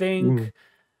 I think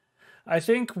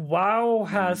WoW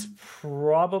has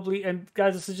probably, and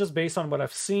guys, this is just based on what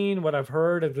I've seen, what I've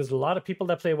heard. There's a lot of people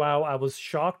that play WoW. I was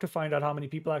shocked to find out how many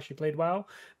people actually played WoW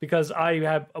because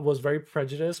I was very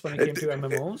prejudiced when it came to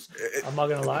MMOs. I'm not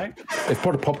gonna lie. It's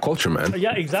part of pop culture, man.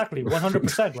 Yeah, exactly,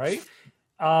 100%, right?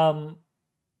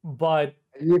 But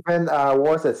even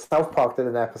was it South Park did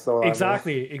an episode?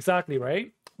 Exactly,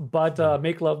 right? But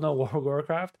Make Love No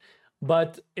Warcraft.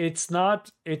 But it's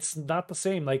not the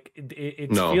same. Like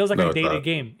it feels like a dated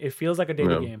game. It feels like a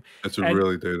dated game. It's a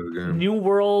really dated game. New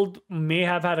World may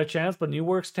have had a chance, but New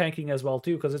World's tanking as well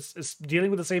too because it's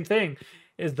dealing with the same thing.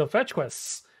 Is the fetch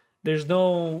quests? There's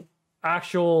no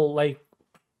actual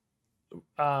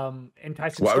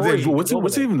enticing story.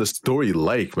 What's even the story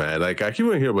like, man? Like I keep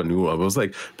on hearing about New World. I was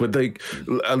like, but like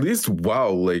at least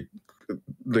WoW, like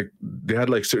they had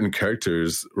like certain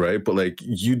characters, right? But like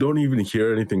you don't even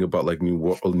hear anything about like New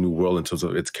World in terms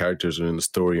of its characters or in the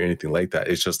story or anything like that.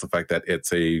 It's just the fact that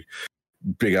it's a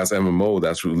big ass MMO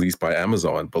that's released by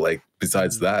Amazon. But like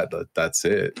besides that's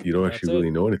it. You don't actually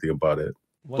really know anything about it.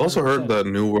 100%. I've also heard that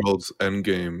New World's end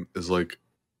game is like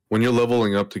when you're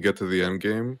leveling up to get to the end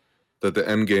game, that the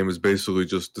end game is basically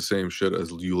just the same shit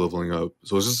as you leveling up.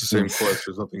 So it's just the same quest.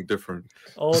 There's nothing different.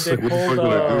 Oh, they pulled.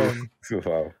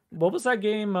 Wow. What was that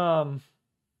game?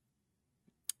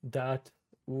 That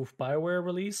BioWare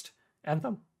released?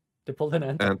 Anthem. They pulled an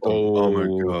Anthem. Anthem. Oh my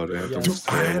Oh. god, Anthem. Yes. Dude, was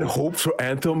I had terrible. hopes for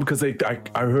Anthem because I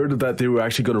heard that they were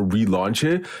actually gonna relaunch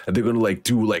it and they're gonna like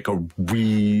do like a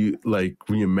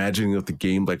reimagining of the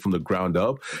game like from the ground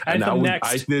up. And Anthem Next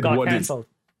I did got what is canceled.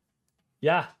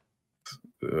 Yeah,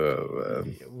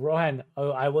 Man. Rohan,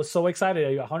 I was so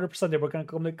excited. 100% they were going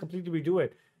to completely redo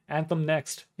it. Anthem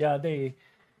Next. Yeah,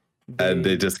 and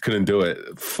they just couldn't do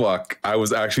it. Fuck. I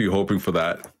was actually hoping for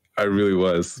that. I really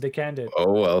was. they canned it.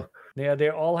 Oh well. Yeah,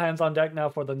 they're all hands on deck now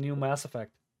for the new Mass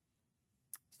Effect.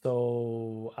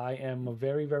 So I am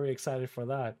very, very excited for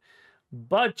that.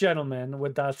 But gentlemen,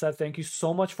 with that said, thank you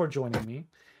so much for joining me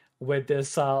with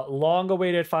this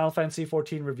long-awaited Final Fantasy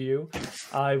XIV review.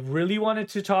 I really wanted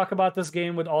to talk about this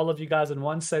game with all of you guys in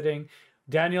one sitting.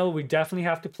 Daniel, we definitely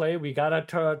have to play. We gotta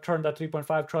turn that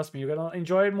 3.5. Trust me, you're gonna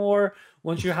enjoy it more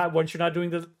once you're not doing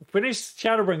the finish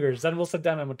Shadowbringers. Then we'll sit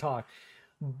down and we'll talk.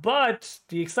 But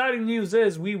the exciting news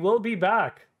is we will be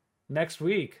back next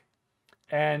week,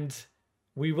 and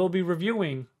we will be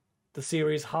reviewing the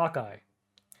series Hawkeye.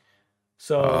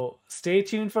 So stay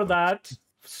tuned for that.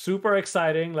 Super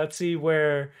exciting. Let's see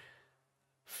where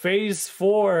Phase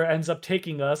 4 ends up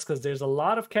taking us, because there's a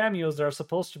lot of cameos that are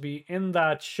supposed to be in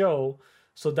that show.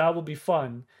 So that will be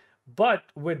fun. But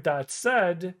with that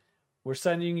said, we're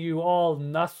sending you all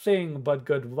nothing but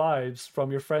good vibes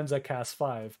from your friends at Cast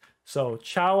 5. So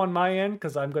ciao on my end,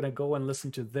 because I'm going to go and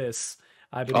listen to this.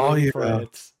 I've been waiting for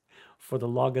it for the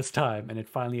longest time, and it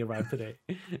finally arrived today.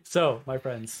 So, my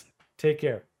friends, take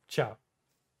care. Ciao.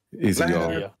 Easy,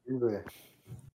 y'all. Yeah. Really.